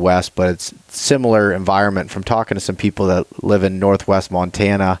mountains as the West, but it's similar environment from talking to some people that live in Northwest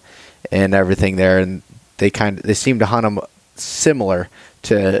Montana and everything there. And they seem to hunt them similar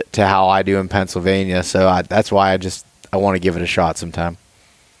to how I do in Pennsylvania. So that's why I want to give it a shot sometime.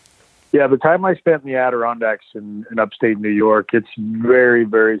 Yeah, the time I spent in the Adirondacks in upstate New York, it's very,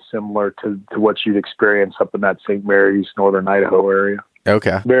 very similar to what you'd experience up in that St. Mary's, northern Idaho area.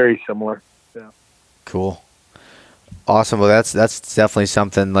 Okay. Very similar. Yeah. Cool. Awesome. Well, that's definitely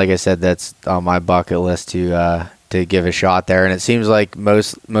something, like I said, that's on my bucket list to give a shot there. And it seems like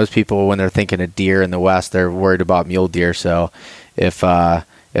most people, when they're thinking of deer in the West, they're worried about mule deer. So if the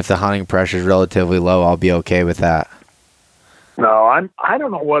hunting pressure is relatively low, I'll be okay with that. No, I don't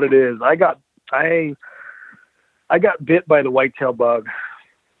know what it is. I got bit by the whitetail bug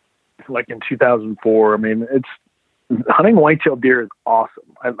like in 2004. I mean, hunting whitetail deer is awesome.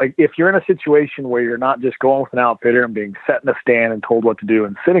 Like if you're in a situation where you're not just going with an outfitter and being set in a stand and told what to do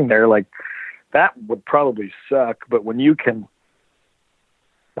and sitting there, like that would probably suck. But when you can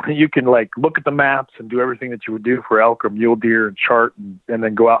like look at the maps and do everything that you would do for elk or mule deer and chart and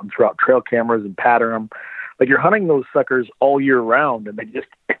then go out and throw out trail cameras and pattern them, like you're hunting those suckers all year round, and it's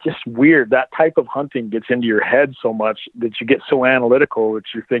just weird. That type of hunting gets into your head so much that you get so analytical that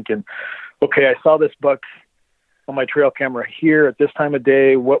you're thinking, okay, I saw this buck on my trail camera here at this time of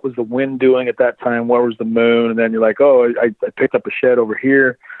day. What was the wind doing at that time? What was the moon? And then you're like, oh, I picked up a shed over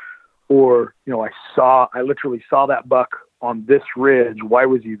here. Or, I literally saw that buck on this ridge. Why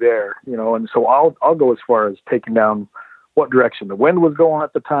was he there? And so I'll go as far as taking down what direction the wind was going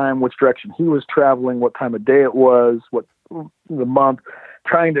at the time, which direction he was traveling, what time of day it was, what the month,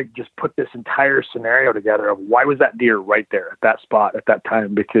 trying to just put this entire scenario together of why was that deer right there at that spot at that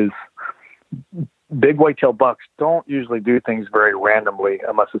time? Because big whitetail bucks don't usually do things very randomly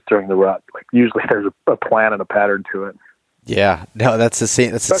unless it's during the rut. Like usually there's a plan and a pattern to it. Yeah, no, that's the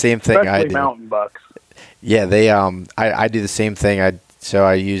same thing I do. Mountain bucks. Yeah, they I do the same thing. I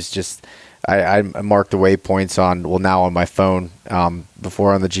mark the waypoints now on my phone,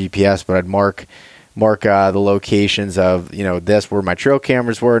 before on the GPS, but I'd mark the locations of, this, where my trail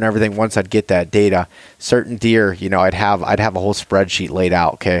cameras were and everything. Once I'd get that data, certain deer, I'd have a whole spreadsheet laid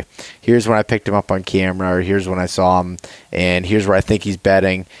out. Okay, here's when I picked him up on camera, or here's when I saw him, and here's where I think he's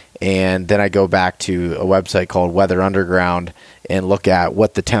bedding. And then I go back to a website called Weather Underground and look at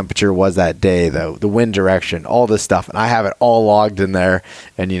what the temperature was that day, the wind direction, all this stuff. And I have it all logged in there,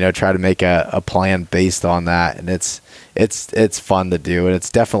 and, try to make a plan based on that. And it's fun to do. And it's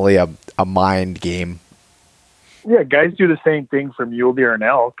definitely a mind game. Yeah. Guys do the same thing for mule deer and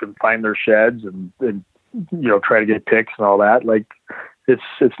elk and find their sheds and try to get pics and all that. Like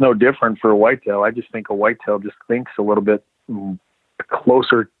it's no different for a whitetail. I just think a whitetail just thinks a little bit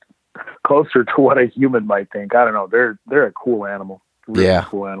closer to what a human might think. I don't know. They're a cool animal. Really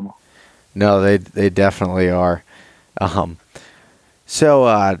cool animal. No, they definitely are.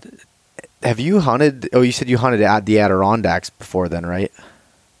 So have you hunted? Oh, you said you hunted at the Adirondacks before then, right?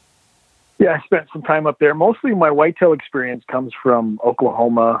 Yeah, I spent some time up there. Mostly my whitetail experience comes from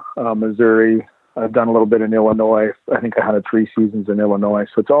Oklahoma, Missouri. I've done a little bit in Illinois. I think I hunted 3 seasons in Illinois.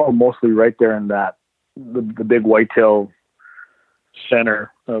 So it's all mostly right there in the big whitetail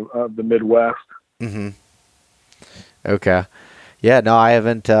center of the Midwest. Mm-hmm. Okay. Yeah, no, I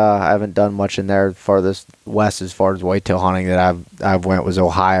haven't done much in there. Farthest west as far as whitetail hunting that I've went was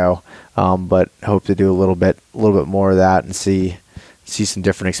Ohio, but hope to do a little bit more of that and see some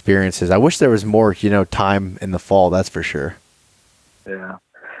different experiences. I wish there was more, time in the fall. That's for sure. Yeah,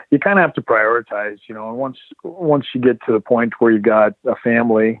 you kind of have to prioritize, and once you get to the point where you got a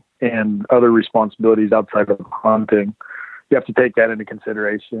family and other responsibilities outside of hunting, you have to take that into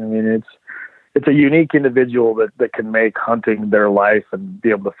consideration. I mean, it's a unique individual that can make hunting their life and be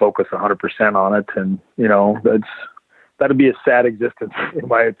able to focus 100% on it. And, that'd be a sad existence in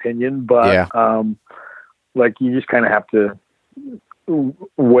my opinion, but, you just kind of have to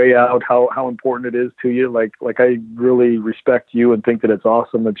weigh out how important it is to you. Like I really respect you and think that it's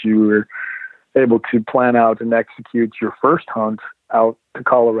awesome that you were able to plan out and execute your first hunt out to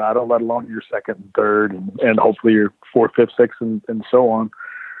Colorado, let alone your second and third, and hopefully your fourth, fifth, sixth, and so on.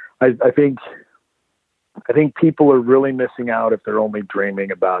 I think people are really missing out if they're only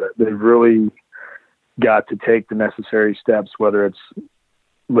dreaming about it. They've really got to take the necessary steps, whether it's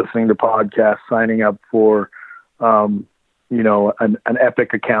listening to podcasts, signing up for, an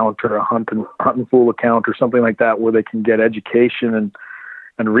Epic account or a Hunt and Fool account or something like that, where they can get education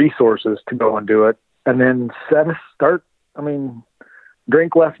and resources to go and do it. And then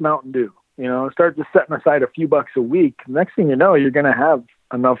drink less Mountain Dew, start just setting aside a few bucks a week. Next thing you know, you're going to have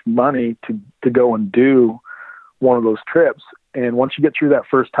enough money to go and do one of those trips. And once you get through that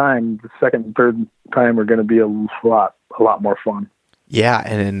first time, the second and third time are going to be a lot more fun. Yeah.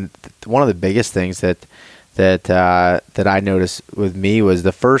 And one of the biggest things that I noticed with me was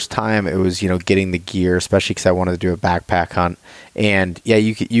the first time it was, getting the gear, especially because I wanted to do a backpack hunt. And yeah,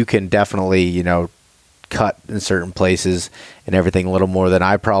 you can definitely, cut in certain places and everything a little more than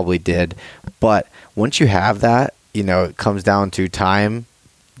I probably did. But once you have that, it comes down to time,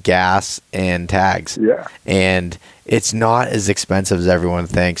 gas, and tags. Yeah. And it's not as expensive as everyone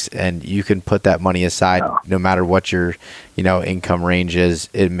thinks. And you can put that money aside no matter what your, income range is.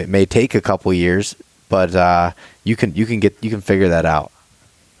 It may take a couple years, but you can figure that out.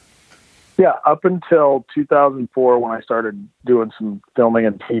 Yeah, up until 2004, when I started doing some filming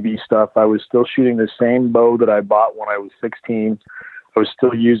and TV stuff, I was still shooting the same bow that I bought when I was 16. I was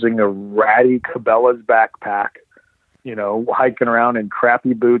still using a ratty Cabela's backpack, hiking around in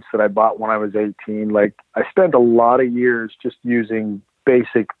crappy boots that I bought when I was 18. Like, I spent a lot of years just using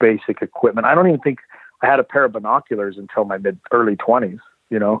basic equipment. I don't even think I had a pair of binoculars until my early 20s,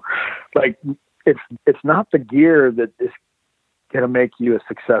 Like, it's not the gear that is going to make you a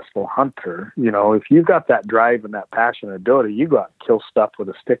successful hunter. If you've got that drive and that passion and ability, you go out and kill stuff with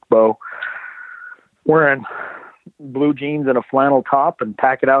a stick bow, wearing blue jeans and a flannel top, and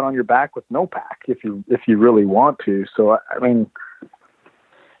pack it out on your back with no pack if you really want to. So, I mean,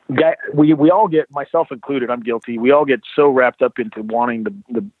 we all get, myself included, I'm guilty. We all get so wrapped up into wanting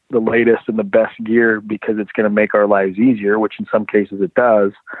the latest and the best gear because it's going to make our lives easier, which in some cases it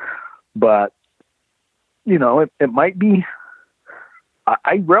does. But, it might be,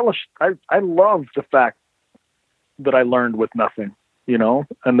 I love the fact that I learned with nothing,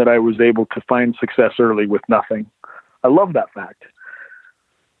 and that I was able to find success early with nothing. I love that fact.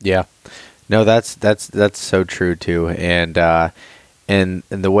 Yeah. No, that's so true too. And in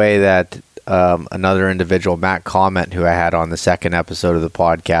the way that another individual, Matt Comment, who I had on the second episode of the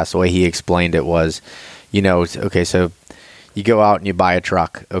podcast, the way he explained it was, okay, so you go out and you buy a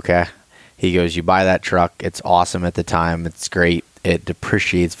truck, okay? He goes, you buy that truck, it's awesome at the time, it's great, it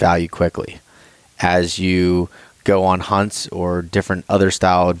depreciates value quickly. As you go on hunts or different other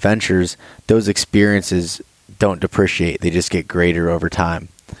style adventures, those experiences don't depreciate, they just get greater over time.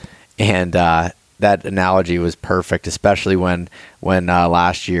 And that analogy was perfect, especially when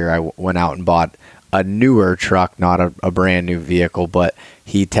last year I went out and bought a newer truck, not a brand new vehicle, but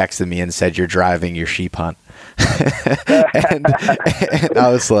he texted me and said, "You're driving your sheep hunt." and I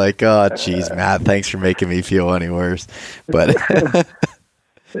was like, "Oh, geez, Matt, thanks for making me feel any worse." But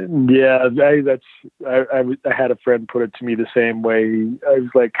yeah, I had a friend put it to me the same way. I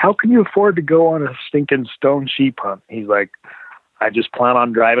was like, "How can you afford to go on a stinking stone sheep hunt?" He's like, "I just plan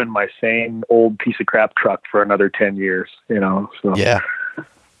on driving my same old piece of crap truck for another 10 years, So yeah,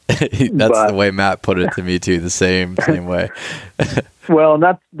 that's the way Matt put it to me too. The same way. Well,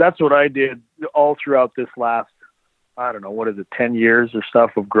 and that's what I did all throughout this last, I don't know, what is it, 10 years or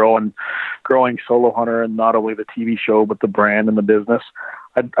stuff of growing Solo Hunter, and not only the TV show, but the brand and the business.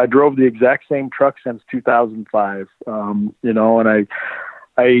 I drove the exact same truck since 2005, and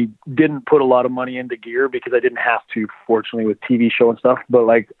I didn't put a lot of money into gear because I didn't have to, fortunately, with TV show and stuff. But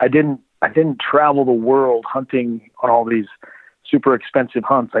I didn't travel the world hunting on all these super expensive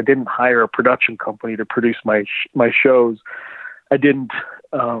hunts. I didn't hire a production company to produce my shows. I didn't,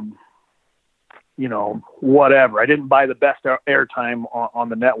 whatever. I didn't buy the best airtime on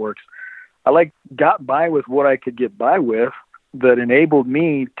the networks. I got by with what I could get by with that enabled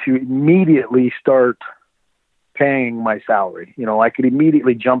me to immediately start paying my salary. I could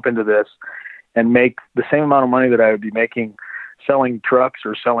immediately jump into this and make the same amount of money that I would be making selling trucks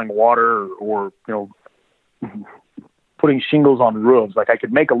or selling water or putting shingles on roofs. I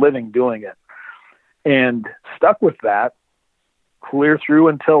could make a living doing it, and stuck with that clear through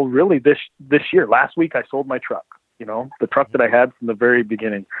until really this year. Last week I sold my truck, the truck that I had from the very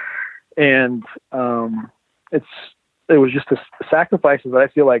beginning. And it was just a sacrifices that I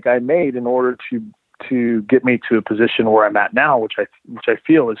feel like I made in order to get me to a position where I'm at now, which I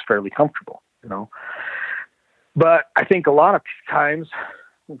feel is fairly comfortable, But I think a lot of times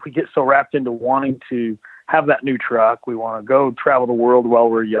we get so wrapped into wanting to have that new truck. We want to go travel the world while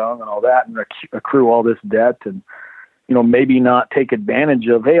we're young and all that, and accrue all this debt, and maybe not take advantage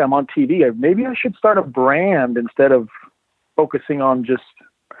of, hey, I'm on TV. Maybe I should start a brand instead of focusing on just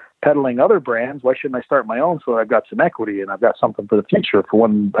peddling other brands. Why shouldn't I start my own so I've got some equity and I've got something for the future for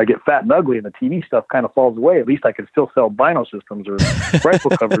when I get fat and ugly and the TV stuff kind of falls away? At least I can still sell Bino systems or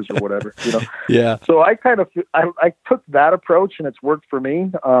rifle covers or whatever, Yeah. So I kind of, I took that approach, and it's worked for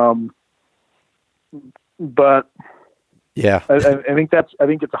me. But yeah, I think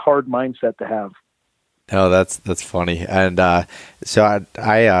it's a hard mindset to have. No, that's funny, and so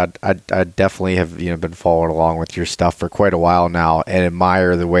I definitely have been following along with your stuff for quite a while now, and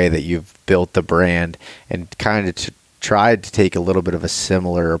admire the way that you've built the brand, and kind of tried to take a little bit of a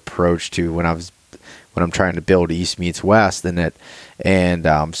similar approach to when I'm trying to build East Meets West in it, and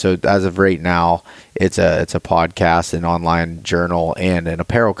so as of right now, it's a podcast, an online journal, and an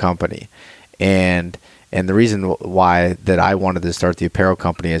apparel company, and the reason why that I wanted to start the apparel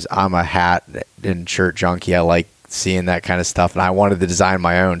company is I'm a hat and shirt junkie. I like seeing that kind of stuff, and I wanted to design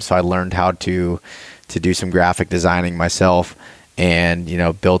my own. So I learned how to do some graphic designing myself, and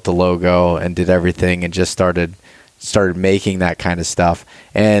built the logo and did everything, and just started making that kind of stuff.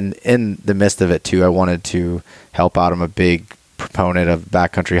 And in the midst of it too, I wanted to help out. I'm a big proponent of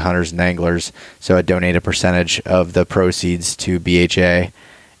backcountry hunters and anglers, so I donate a percentage of the proceeds to BHA.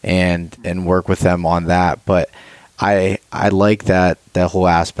 And work with them on that. But I like that whole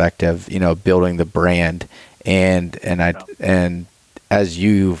aspect of building the brand, and as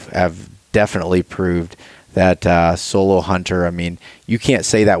you have definitely proved that Solo Hunter, I mean, you can't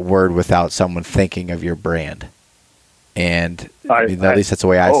say that word without someone thinking of your brand, and at least that's the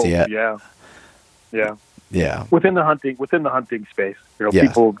way I see it. Yeah. Within the hunting space,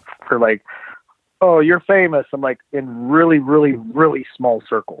 people are like, "Oh, you're famous." I'm like, in really, really, really small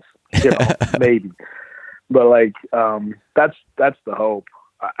circles, maybe. But that's the hope.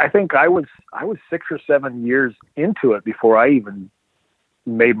 I think I was 6 or 7 years into it before I even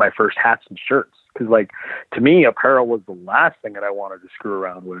made my first hats and shirts. Because to me, apparel was the last thing that I wanted to screw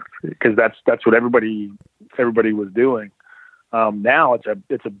around with, because that's what everybody was doing. Now it's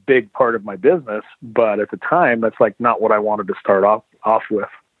a big part of my business, but at the time, that's not what I wanted to start off with.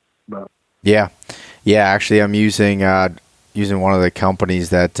 But Yeah. Actually, I'm using using one of the companies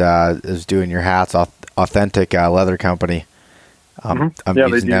that is doing your hats, Authentic Leather Company. I'm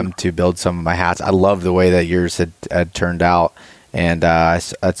using them to build some of my hats. I love the way that yours had turned out, and I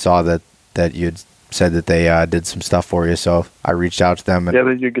saw that you had said that they did some stuff for you, so I reached out to them. And they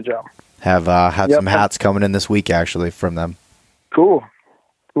did a good job. Have some hats coming in this week actually from them. Cool.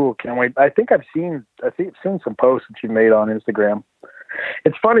 Can't wait. I think I've seen some posts that you made on Instagram.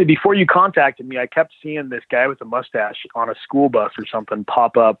 It's funny. Before you contacted me, I kept seeing this guy with a mustache on a school bus or something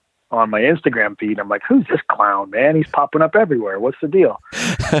pop up on my Instagram feed. I'm like, who's this clown, man? He's popping up everywhere. What's the deal?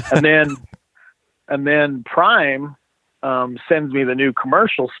 and then Prime sends me the new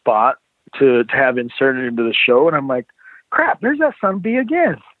commercial spot to have inserted into the show, and I'm like, crap, there's that son B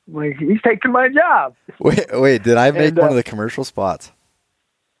again. Like, he's taking my job. Wait, did I make one of the commercial spots?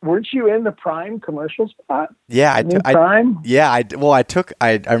 Weren't you in the Prime commercial spot? Yeah, Prime. I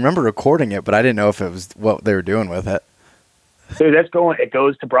remember recording it, but I didn't know if it was what they were doing with it. Dude, it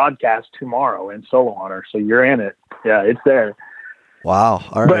goes to broadcast tomorrow in Solo Hunter, so you're in it. Yeah, it's there. Wow.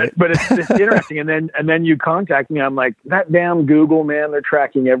 All right. But it's interesting. And then you contact me. I'm like, that damn Google, man, they're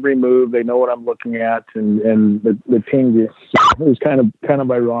tracking every move. They know what I'm looking at. And the ping, it was kind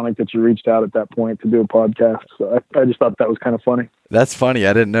of ironic that you reached out at that point to do a podcast. So I just thought that was kind of funny. That's funny.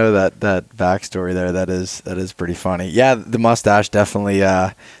 I didn't know that backstory there. That is pretty funny. Yeah. The mustache definitely,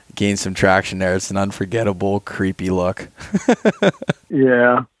 gained some traction there. It's an unforgettable, creepy look.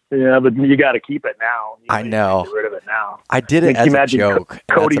 Yeah, but you got to keep it now. I know. Get rid of it now. I did it as a joke.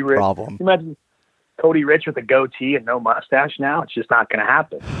 Cody That's a problem. Imagine Cody Rich with a goatee and no mustache now. It's just not going to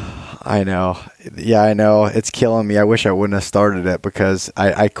happen. I know. Yeah, I know. It's killing me. I wish I wouldn't have started it because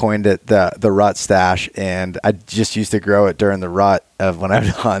I coined it the rut stash, and I just used to grow it during the rut of when I would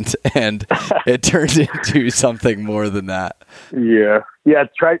hunt, and it turned into something more than that. Yeah.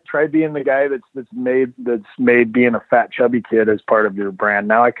 Try being the guy that's made being a fat chubby kid as part of your brand.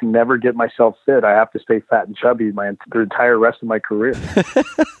 Now I can never get myself fit. I have to stay fat and chubby the entire rest of my career.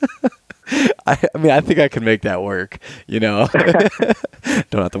 I mean, I think I can make that work, Don't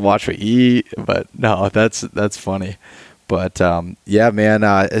have to watch what you eat, but no, that's funny. But yeah, man,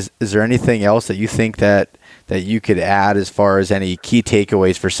 is there anything else that you think that you could add as far as any key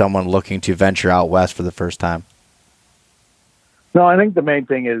takeaways for someone looking to venture out west for the first time? No, I think the main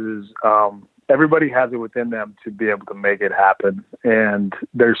thing is everybody has it within them to be able to make it happen. And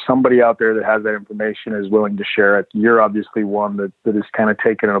there's somebody out there that has that information, is willing to share it. You're obviously one that is kind of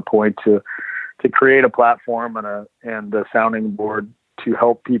taken a point to create a platform and a sounding board to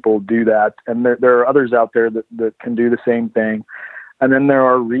help people do that. And there are others out there that can do the same thing. And then there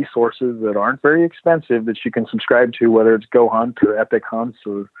are resources that aren't very expensive that you can subscribe to, whether it's Go Hunt or Epic Hunts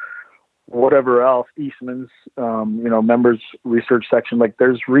or whatever else, Eastman's, members research section. Like,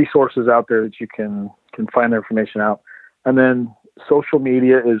 there's resources out there that you can find the information out. And then social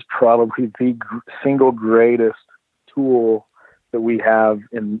media is probably the single greatest tool that we have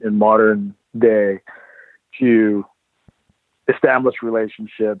in modern day to establish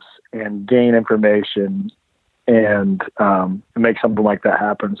relationships and gain information and make something like that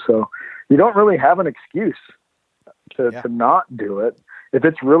happen. So you don't really have an excuse to not do it. If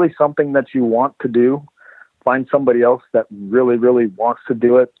it's really something that you want to do, find somebody else that really, really wants to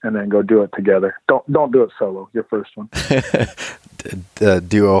do it, and then go do it together. Don't do it solo. Your first one.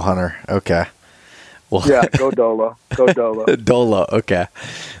 Duo hunter. Okay. Well, yeah, go Dolo. Go Dolo. Dolo. Okay,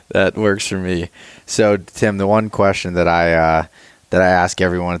 that works for me. So, Tim, the one question that I ask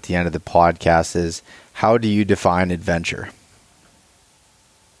everyone at the end of the podcast is, how do you define adventure?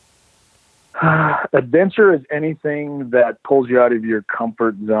 Adventure is anything that pulls you out of your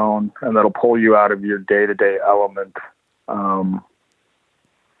comfort zone and that'll pull you out of your day-to-day element,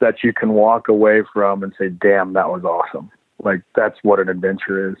 that you can walk away from and say, damn, that was awesome. Like, that's what an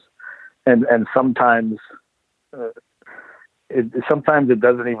adventure is. And sometimes it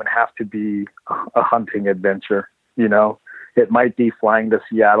doesn't even have to be a hunting adventure. It might be flying to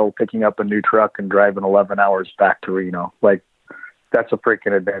Seattle, picking up a new truck and driving 11 hours back to Reno. Like, that's a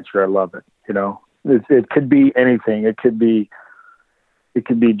freaking adventure. I love it. It could be anything. It could be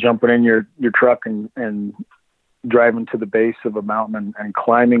jumping in your truck and driving to the base of a mountain and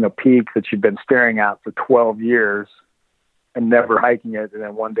climbing a peak that you've been staring at for 12 years and never hiking it. And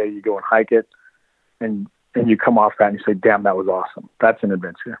then one day you go and hike it and you come off that and you say, damn, that was awesome. That's an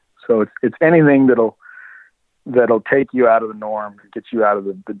adventure. So it's anything that'll take you out of the norm, get you out of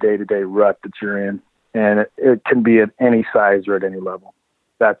the day-to-day rut that you're in. And it can be at any size or at any level.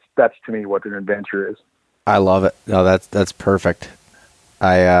 That's to me what an adventure is. I love it. No, that's perfect.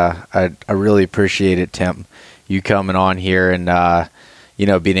 I really appreciate it, Tim. You coming on here and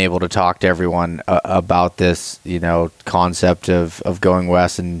being able to talk to everyone about this, concept of going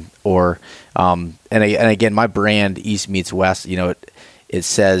west and again, my brand East Meets West, it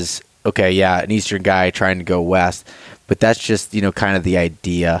says, okay, yeah, an Eastern guy trying to go west, but that's just, kind of the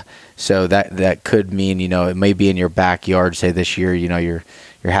idea. So that could mean, it may be in your backyard, say this year, you're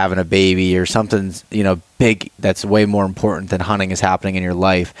having a baby or something's, big that's way more important than hunting is happening in your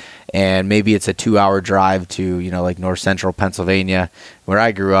life. And maybe it's a 2-hour drive to, like North Central Pennsylvania, where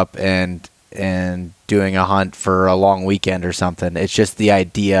I grew up, and doing a hunt for a long weekend or something. It's just the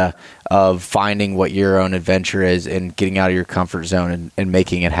idea of finding what your own adventure is and getting out of your comfort zone and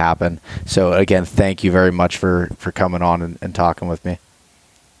making it happen. So again, thank you very much for coming on and talking with me.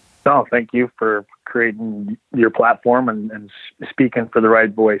 No, thank you for creating your platform and speaking for the right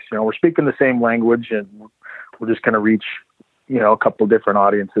voice. We're speaking the same language, and we're just going to reach, a couple of different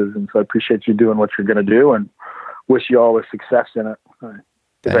audiences. And so I appreciate you doing what you're going to do, and wish you all the success in it.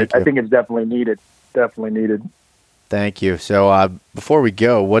 I think it's definitely needed. Definitely needed. Thank you. So before we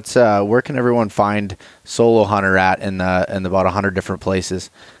go, where can everyone find Solo Hunter at in about 100 different places?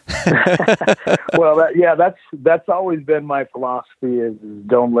 Well, that's always been my philosophy: is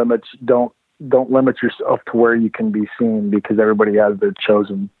don't limit yourself to where you can be seen, because everybody has their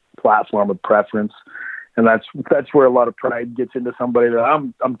chosen platform of preference, and that's where a lot of pride gets into somebody. That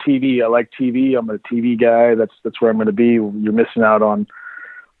I'm TV. I like TV. I'm a TV guy. That's where I'm going to be. You're missing out on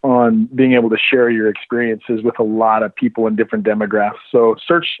being able to share your experiences with a lot of people in different demographics. So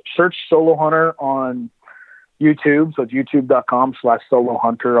search Solo Hunter on YouTube. So it's youtube.com/Solo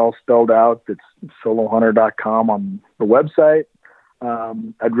Hunter, all spelled out. It's solohunter.com on the website.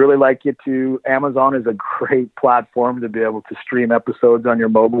 I'd really like you to, Amazon is a great platform to be able to stream episodes on your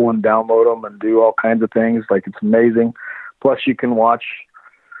mobile and download them and do all kinds of things. Like, it's amazing. Plus you can watch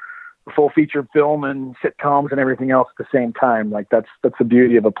full feature film and sitcoms and everything else at the same time. Like, that's the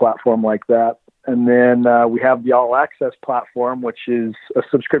beauty of a platform like that. And then we have the All Access platform, which is a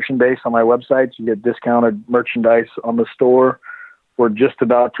subscription base on my website. You get discounted merchandise on the store. We're just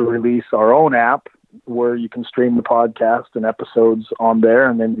about to release our own app where you can stream the podcast and episodes on there,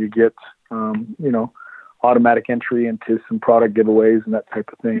 and then you get automatic entry into some product giveaways and that type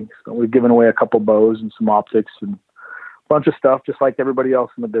of thing. So we've given away a couple bows and some optics and bunch of stuff, just like everybody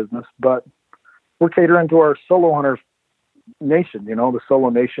else in the business. But we're catering to our Solo Hunter nation, the Solo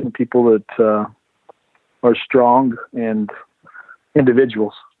Nation, people that are strong and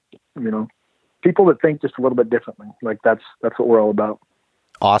individuals, people that think just a little bit differently. Like, that's what we're all about.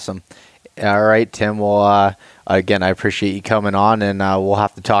 Awesome. All right, Tim. Well, again, I appreciate you coming on, and we'll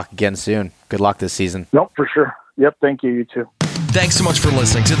have to talk again soon. Good luck this season. Nope, for sure. Yep. Thank you. You too. Thanks so much for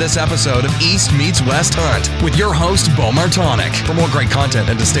listening to this episode of East Meets West Hunt with your host, Bo Martonic. For more great content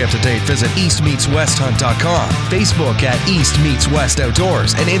and to stay up to date, visit eastmeetswesthunt.com, Facebook at East Meets West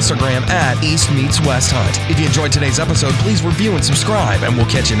Outdoors, and Instagram at East Meets West Hunt. If you enjoyed today's episode, please review and subscribe, and we'll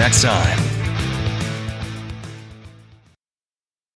catch you next time.